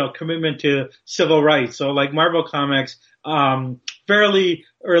kind of, commitment to civil rights. So like Marvel Comics, fairly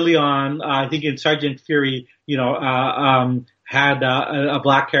early on, I think in Sergeant Fury, had a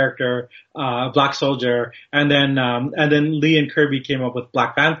black character, a black soldier, and then Lee and Kirby came up with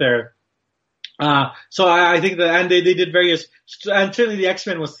Black Panther. So I think that, and they did various, and certainly the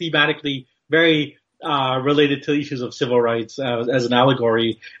X-Men was thematically very related to issues of civil rights as an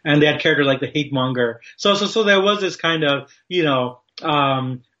allegory, and they had characters like the Hate Monger. So there was this kind of,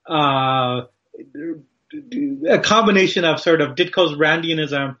 a combination of sort of Ditko's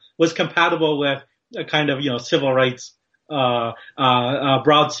Randianism was compatible with a kind of, civil rights,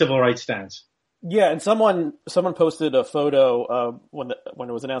 broad civil rights stance. Yeah, and someone posted a photo when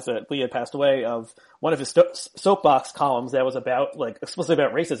it was announced that Lee had passed away of one of his soapbox columns that was about explicitly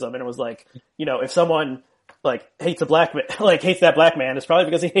about racism, and it was like, if someone hates a black man, hates that black man, it's probably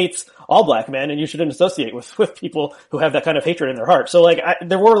because he hates all black men, and you shouldn't associate with people who have that kind of hatred in their heart. So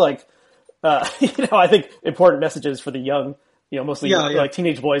there were I think important messages for the young, mostly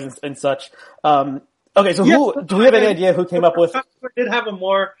teenage boys and such. Okay, so do we have any idea who came up with? Did have a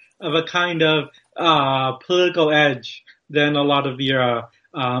more of a kind of political edge than a lot of the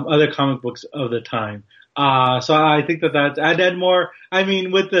other comic books of the time. So I think that and then more. I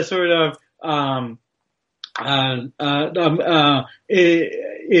mean, with the sort of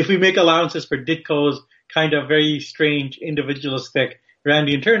if we make allowances for Ditko's kind of very strange individualistic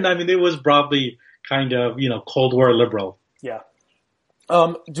Randian turn, I mean, it was broadly kind of Cold War liberal. Yeah.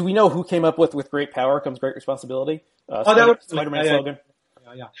 Do we know who came up with great power comes great responsibility? Spider-Man slogan.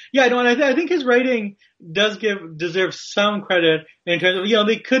 Yeah. No, and I think his writing deserves some credit in terms of,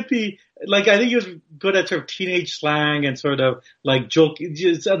 they could be, I think he was good at sort of teenage slang and sort of joke,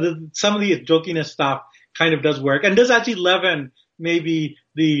 some of the jokiness stuff kind of does work and does actually leaven maybe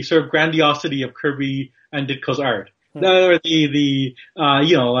the sort of grandiosity of Kirby and Ditko's art. Or it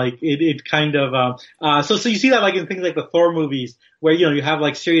kind of, so you see that in things like the Thor movies where, you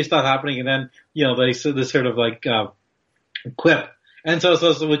have serious stuff happening and then, this sort of quip. And so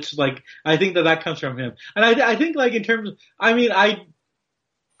which I think that comes from him. And I think in terms of, I mean,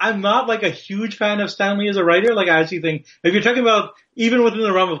 I'm not a huge fan of Stan Lee as a writer. I actually think if you're talking about even within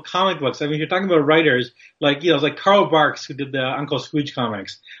the realm of comic books, I mean, if you're talking about writers Carl Barks who did the Uncle Scrooge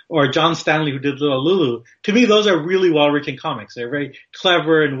comics or John Stanley who did Little Lulu. To me, those are really well-written comics. They're very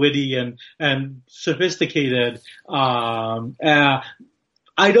clever and witty and sophisticated.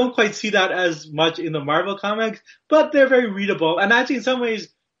 I don't quite see that as much in the Marvel comics, but they're very readable and actually in some ways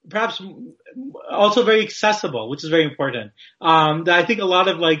perhaps also very accessible, which is very important. I think a lot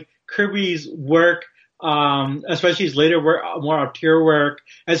of Kirby's work, especially his later work, more obscure work,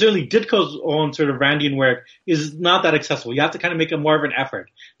 and certainly Ditko's own sort of Randian work is not that accessible. You have to kind of make more of an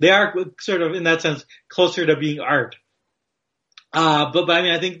effort. They are sort of in that sense closer to being art. But I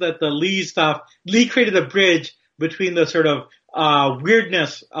mean, I think that the Lee created a bridge between the sort of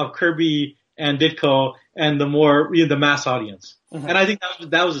weirdness of Kirby and Ditko and the mass audience. Mm-hmm. And I think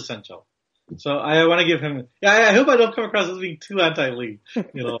that was essential. So I want to give him. Yeah, I hope I don't come across as being too anti-Lee.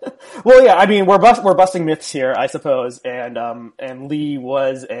 Well, yeah, I mean we're busting myths here, I suppose, and Lee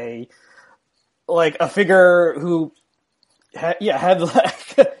was a figure who had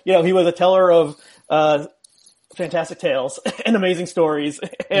he was a teller of fantastic tales and amazing stories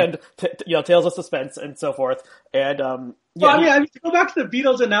and tales of suspense and so forth. And to go back to the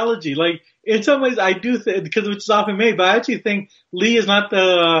Beatles analogy, in some ways I do because which is often made, but I actually think Lee is not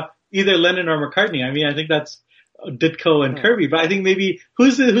either Lennon or McCartney. I mean, I think that's Ditko and Kirby, but I think maybe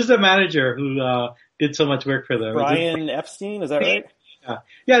who's the manager who did so much work for them? Brian Epstein, is that right?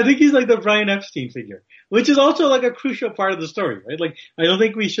 Yeah, I think he's the Brian Epstein figure, which is also a crucial part of the story, right? I don't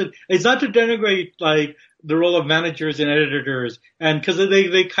think we should. It's not to denigrate the role of managers and editors, and because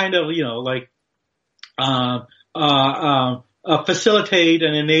they kind of facilitate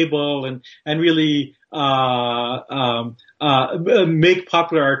and enable and really make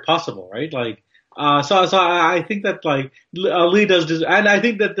popular art possible, right? So I think that Lee does, and I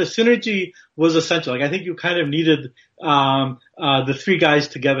think that the synergy was essential. I think you kind of needed the three guys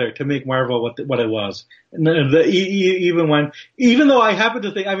together to make Marvel what it was. And even though I happen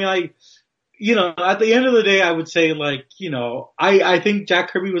to think, I mean, at the end of the day, I would say I think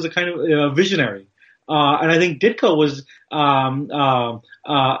Jack Kirby was a kind of visionary. And I think Ditko was a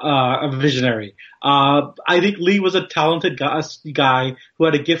visionary. I think Lee was a talented guy who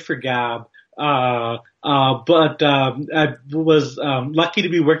had a gift for gab. But I was lucky to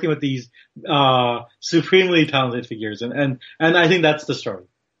be working with these supremely talented figures, and I think that's the story.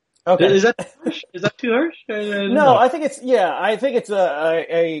 Okay, is that too harsh? No, I think it's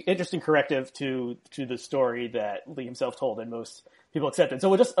a interesting corrective to the story that Lee himself told in most people accepted.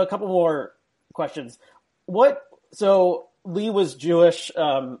 So just a couple more questions. So Lee was Jewish,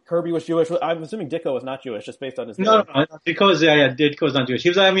 Kirby was Jewish. I'm assuming Ditko was not Jewish, just based on his name. No, Ditko was not Jewish.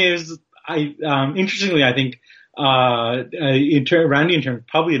 Interestingly, I think, Randy in terms,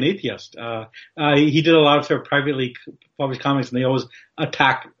 probably an atheist. He did a lot of sort of privately published comics, and they always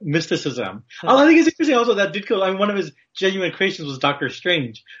attack mysticism. I think it's interesting also that Ditko, one of his genuine creations was Doctor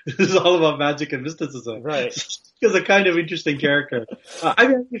Strange. This is all about magic and mysticism. Right. He's a kind of interesting character.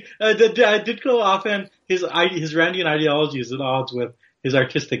 Ditko often, his Randian ideology is at odds with his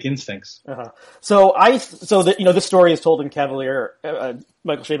artistic instincts. Uh-huh. This story is told in Cavalier,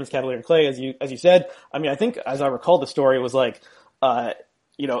 Michael Chabon's Cavalier and Clay, as you said. I mean, I think, as I recall, the story was like,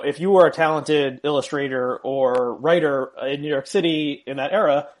 if you were a talented illustrator or writer in New York City in that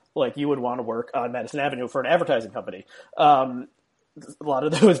era, like, you would want to work on Madison Avenue for an advertising company. A lot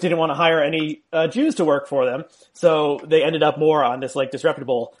of those didn't want to hire any Jews to work for them, so they ended up more on this, like,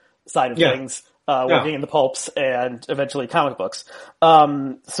 disreputable side of things. Working in the pulps and eventually comic books.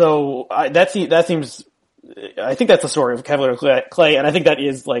 That seems, I think that's the story of Cavalier and Clay, and I think that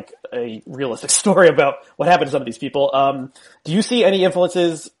is like a realistic story about what happened to some of these people. Do you see any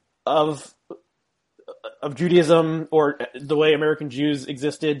influences of Judaism or the way American Jews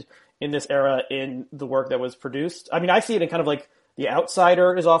existed in this era in the work that was produced? I mean, I see it in kind of like the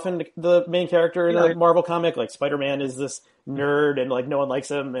outsider is often the main character in a Marvel comic. Like, Spider-Man is this nerd and like no one likes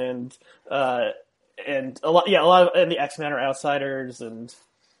him, and a lot of and the X-Men are outsiders, and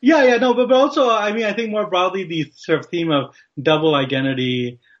but also, I mean, I think more broadly the sort of theme of double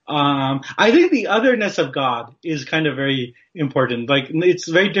identity. I think the otherness of God is kind of very important. Like, it's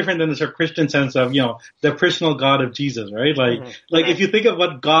very different than the sort of Christian sense of, the personal God of Jesus, right? Like if you think of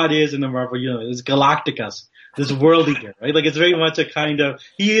what God is in the Marvel universe, it's Galacticus, this world eater, right? Like, it's very much a kind of,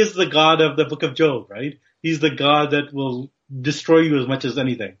 he is the God of the Book of Job, right? He's the God that will destroy you as much as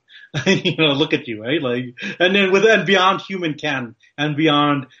anything. Look at you, right? Like, and then and beyond human ken and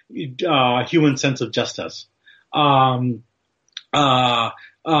beyond human sense of justice. I think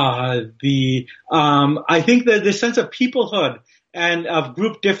that the sense of peoplehood and of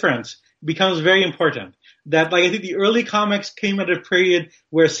group difference becomes very important. That, like, I think the early comics came at a period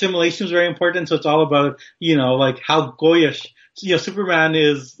where assimilation was very important, so it's all about, like, how goyish, Superman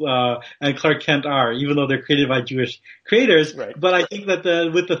is, and Clark Kent are, even though they're created by Jewish creators. Right. But I think that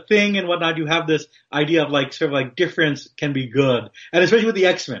with the Thing and whatnot, you have this idea of, like, sort of like difference can be good. And especially with the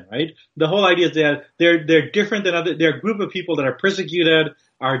X-Men, right? The whole idea is that they're different than they're a group of people that are persecuted,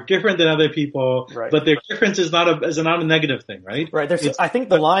 are different than other people, right. But their difference is not a negative thing, right? Right. I think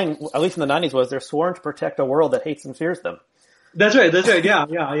the line, at least in the 90s, was they're sworn to protect a world that hates and fears them. That's right. Yeah.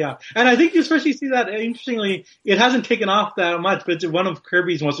 And I think you especially see that, interestingly, it hasn't taken off that much, but it's one of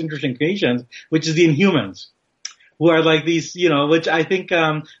Kirby's most interesting creations, which is the Inhumans, who are like these, which I think,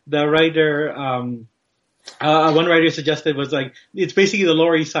 the writer, one writer suggested was like, it's basically the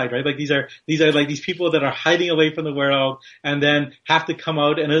Lower East Side, right? Like, these are like these people that are hiding away from the world and then have to come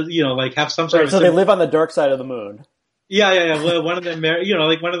out and, like, have some sort of. So they live on the dark side of the moon. Yeah. Well, one of them,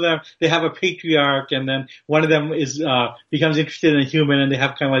 like, one of them, they have a patriarch, and then one of them becomes interested in a human, and they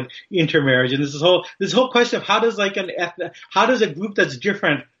have kind of like intermarriage. And this whole question of how does a group that's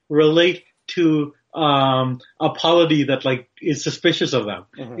different relate to a polity that, like, is suspicious of them,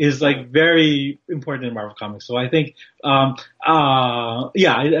 is, like, very important in Marvel Comics. So I think, so I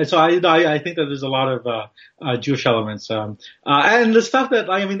think that there's a lot of Jewish elements, and the stuff that,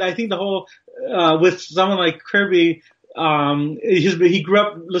 I think the whole with someone like Kirby, he grew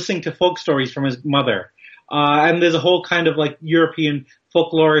up listening to folk stories from his mother, and there's a whole kind of, like, European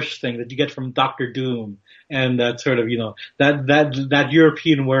folklorish thing that you get from Doctor Doom, and that sort of, that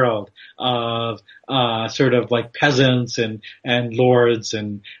European world of sort of like peasants and lords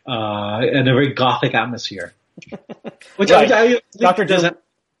and a very gothic atmosphere. Right. Doctor Doom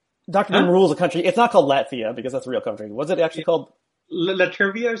rules a country. It's not called Latvia because that's a real country. Was it actually called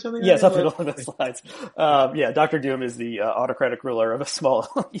Latvia or something? Yeah, something along those lines. Doctor Doom is the autocratic ruler of a small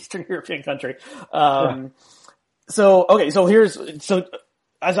Eastern European country. So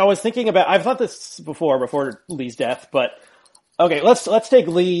as I was thinking about, I've thought this before Lee's death, but okay, let's take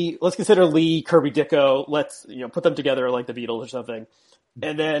Lee, let's consider Lee, Kirby, Ditko, let's, put them together like the Beatles or something.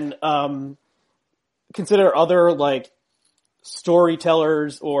 And then, consider other, like,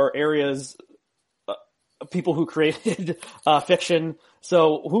 storytellers or areas, people who created, fiction.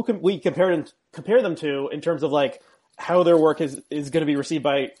 So who can we compare them to in terms of, like, how their work is going to be received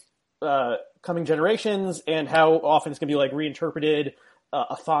by, coming generations, and how often it's going to be, like, reinterpreted,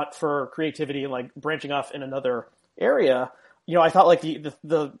 a font for creativity and, like, branching off in another area. I thought, like,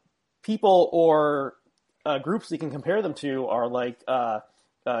 the people or groups you can compare them to are like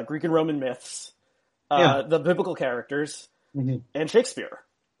Greek and Roman myths, Yeah. the biblical characters, and Shakespeare.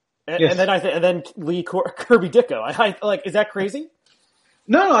 Yes. And then and then Lee Kirby Dicko. I like, is that crazy?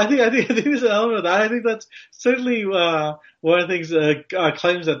 No, I think there's an element of that. I think that's certainly one of the things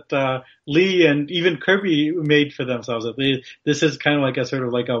claims that Lee and even Kirby made for themselves. That this is kind of like a sort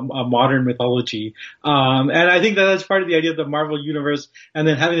of like a modern mythology, and I think that's part of the idea of the Marvel universe, and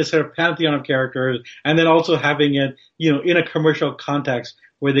then having this sort of pantheon of characters, and then also having it, in a commercial context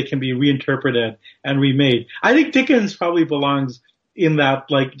where they can be reinterpreted and remade. I think Dickens probably belongs in that,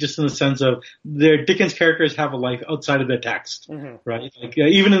 like, just in the sense of their Dickens characters have a life outside of the text, right? Like,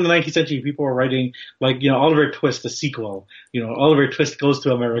 even in the 19th century, people were writing, like, Oliver Twist, the sequel, Oliver Twist Goes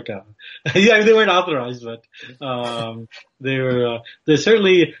to America. Yeah, they weren't authorized, but, they're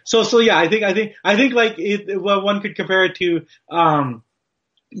certainly, so yeah, I think like one could compare it to,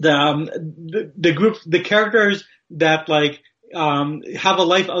 the group, the characters that, like, have a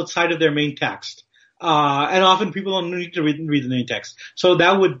life outside of their main text. And often people don't need to read the main text. So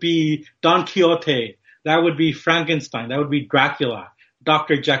that would be Don Quixote. That would be Frankenstein. That would be Dracula,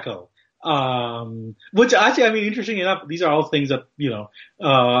 Dr. Jekyll. Which actually, I mean, interesting enough, these are all things that,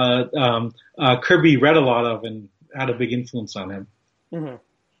 Kirby read a lot of and had a big influence on him. Mm-hmm.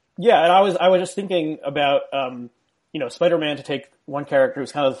 Yeah. And I was just thinking about, Spider-Man, to take one character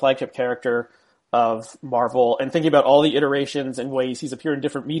who's kind of the flagship character of Marvel, and thinking about all the iterations and ways he's appeared in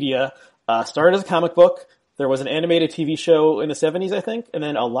different media. Started as a comic book. There was an animated TV show in the 70s, I think, and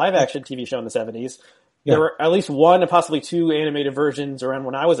then a live-action TV show in the 70s. Yeah. There were at least one and possibly two animated versions around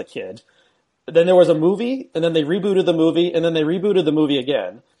when I was a kid. Then there was a movie, and then they rebooted the movie, and then they rebooted the movie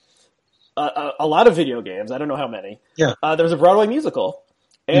again. A lot of video games. I don't know how many. Yeah. There was a Broadway musical,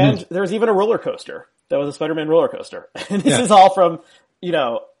 and there was even a roller coaster. That was a Spider-Man roller coaster. And this is all from,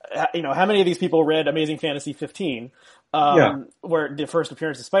 how many of these people read Amazing Fantasy 15? Where the first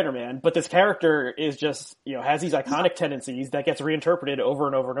appearance of Spider-Man, but this character is just, has these iconic tendencies that gets reinterpreted over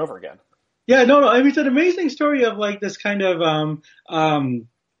and over and over again. Yeah, no, I mean, it's an amazing story of like this kind of, I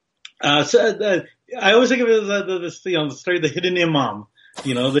always think of it as the story of the hidden imam.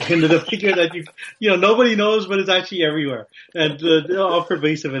 The figure that nobody knows, but it's actually everywhere and all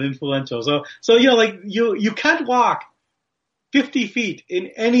pervasive and influential. So you can't walk 50 feet in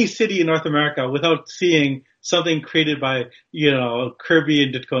any city in North America without seeing something created by, Kirby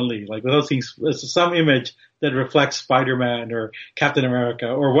and Ditko and Lee, like without seeing some image that reflects Spider-Man or Captain America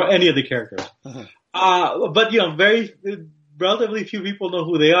or any of the characters. But, very relatively few people know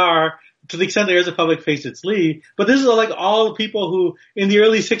who they are. To the extent there is a public face, it's Lee. But this is like all people who in the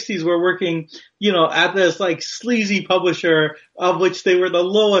early 60s were working, at this like sleazy publisher of which they were the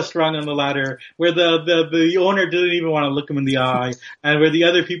lowest rung on the ladder, where the owner didn't even want to look him in the eye, and where the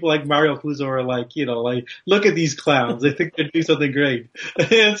other people like Mario Puzo are like, look at these clowns. They think they'd do something great.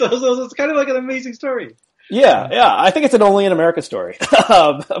 And so it's kind of like an amazing story. Yeah. I think it's an only in America story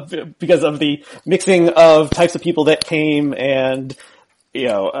because of the mixing of types of people that came and,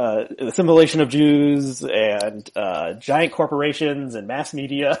 the assimilation of Jews and giant corporations and mass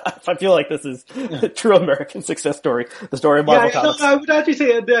media. I feel like this is a true American success story, the story of Marvel Comics. I would actually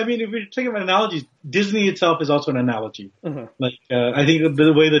say, I mean, if we're talking about analogies, Disney itself is also an analogy. Like, I think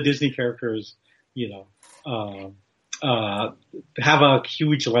the way the Disney characters, have a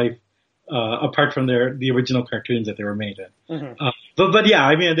huge life apart from the original cartoons that they were made in. But yeah,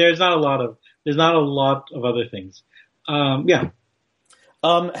 I mean, there's not a lot of other things.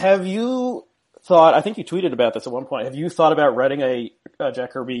 Have you thought, I think you tweeted about this at one point, have you thought about writing a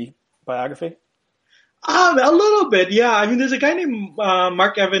Jack Kirby biography? A little bit, yeah. I mean, there's a guy named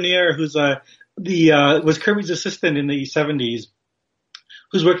Mark Evanier who's was Kirby's assistant in the 70s,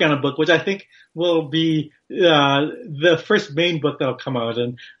 who's working on a book, which I think will be the first main book that'll come out.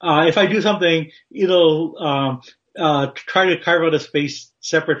 And if I do something, it'll try to carve out a space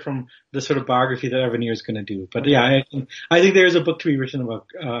separate from the sort of biography that Evanier is going to do. But yeah, I think there's a book to be written about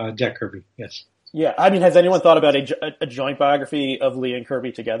Jack Kirby. Yes. Yeah, I mean, has anyone thought about a joint biography of Lee and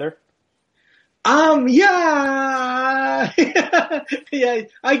Kirby together? Yeah, yeah,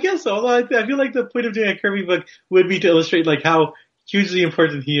 I guess so. Although I feel like the point of doing a Kirby book would be to illustrate like how hugely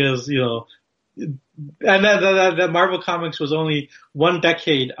important he is, and that Marvel Comics was only one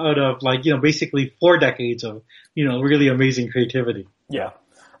decade out of like, basically 4 decades of, really amazing creativity. Yeah.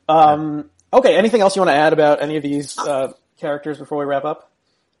 Okay. Anything else you want to add about any of these characters before we wrap up?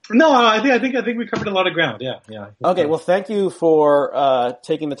 No, I think we covered a lot of ground. Yeah. Okay. Well, thank you for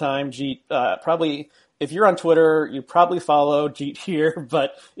taking the time, Jeet. Probably, if you're on Twitter, you probably follow Jeet Heer,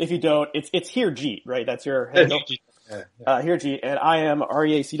 but if you don't, it's Heer Jeet, right? That's your handle. Yeah. Heer Jeet, and I am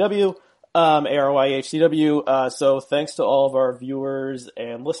Aryeh CW. ARYHCW. So thanks to all of our viewers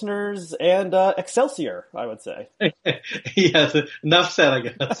and listeners, and Excelsior, I would say. Yes, enough said, I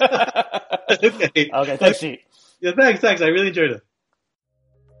guess. Okay, thanks, Jeet. Yeah, thanks. I really enjoyed it.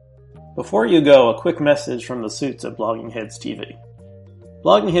 Before you go, a quick message from the suits at Blogging Heads TV.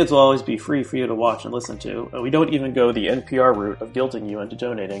 Blogging Heads will always be free for you to watch and listen to, and we don't even go the NPR route of guilting you into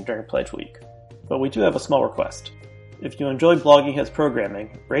donating during Pledge Week. But we do have a small request. If you enjoy Blogging Heads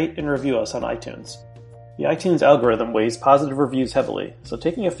programming, rate and review us on iTunes. The iTunes algorithm weighs positive reviews heavily, so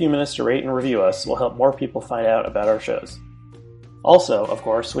taking a few minutes to rate and review us will help more people find out about our shows. Also, of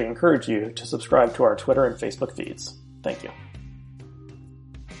course, we encourage you to subscribe to our Twitter and Facebook feeds. Thank you.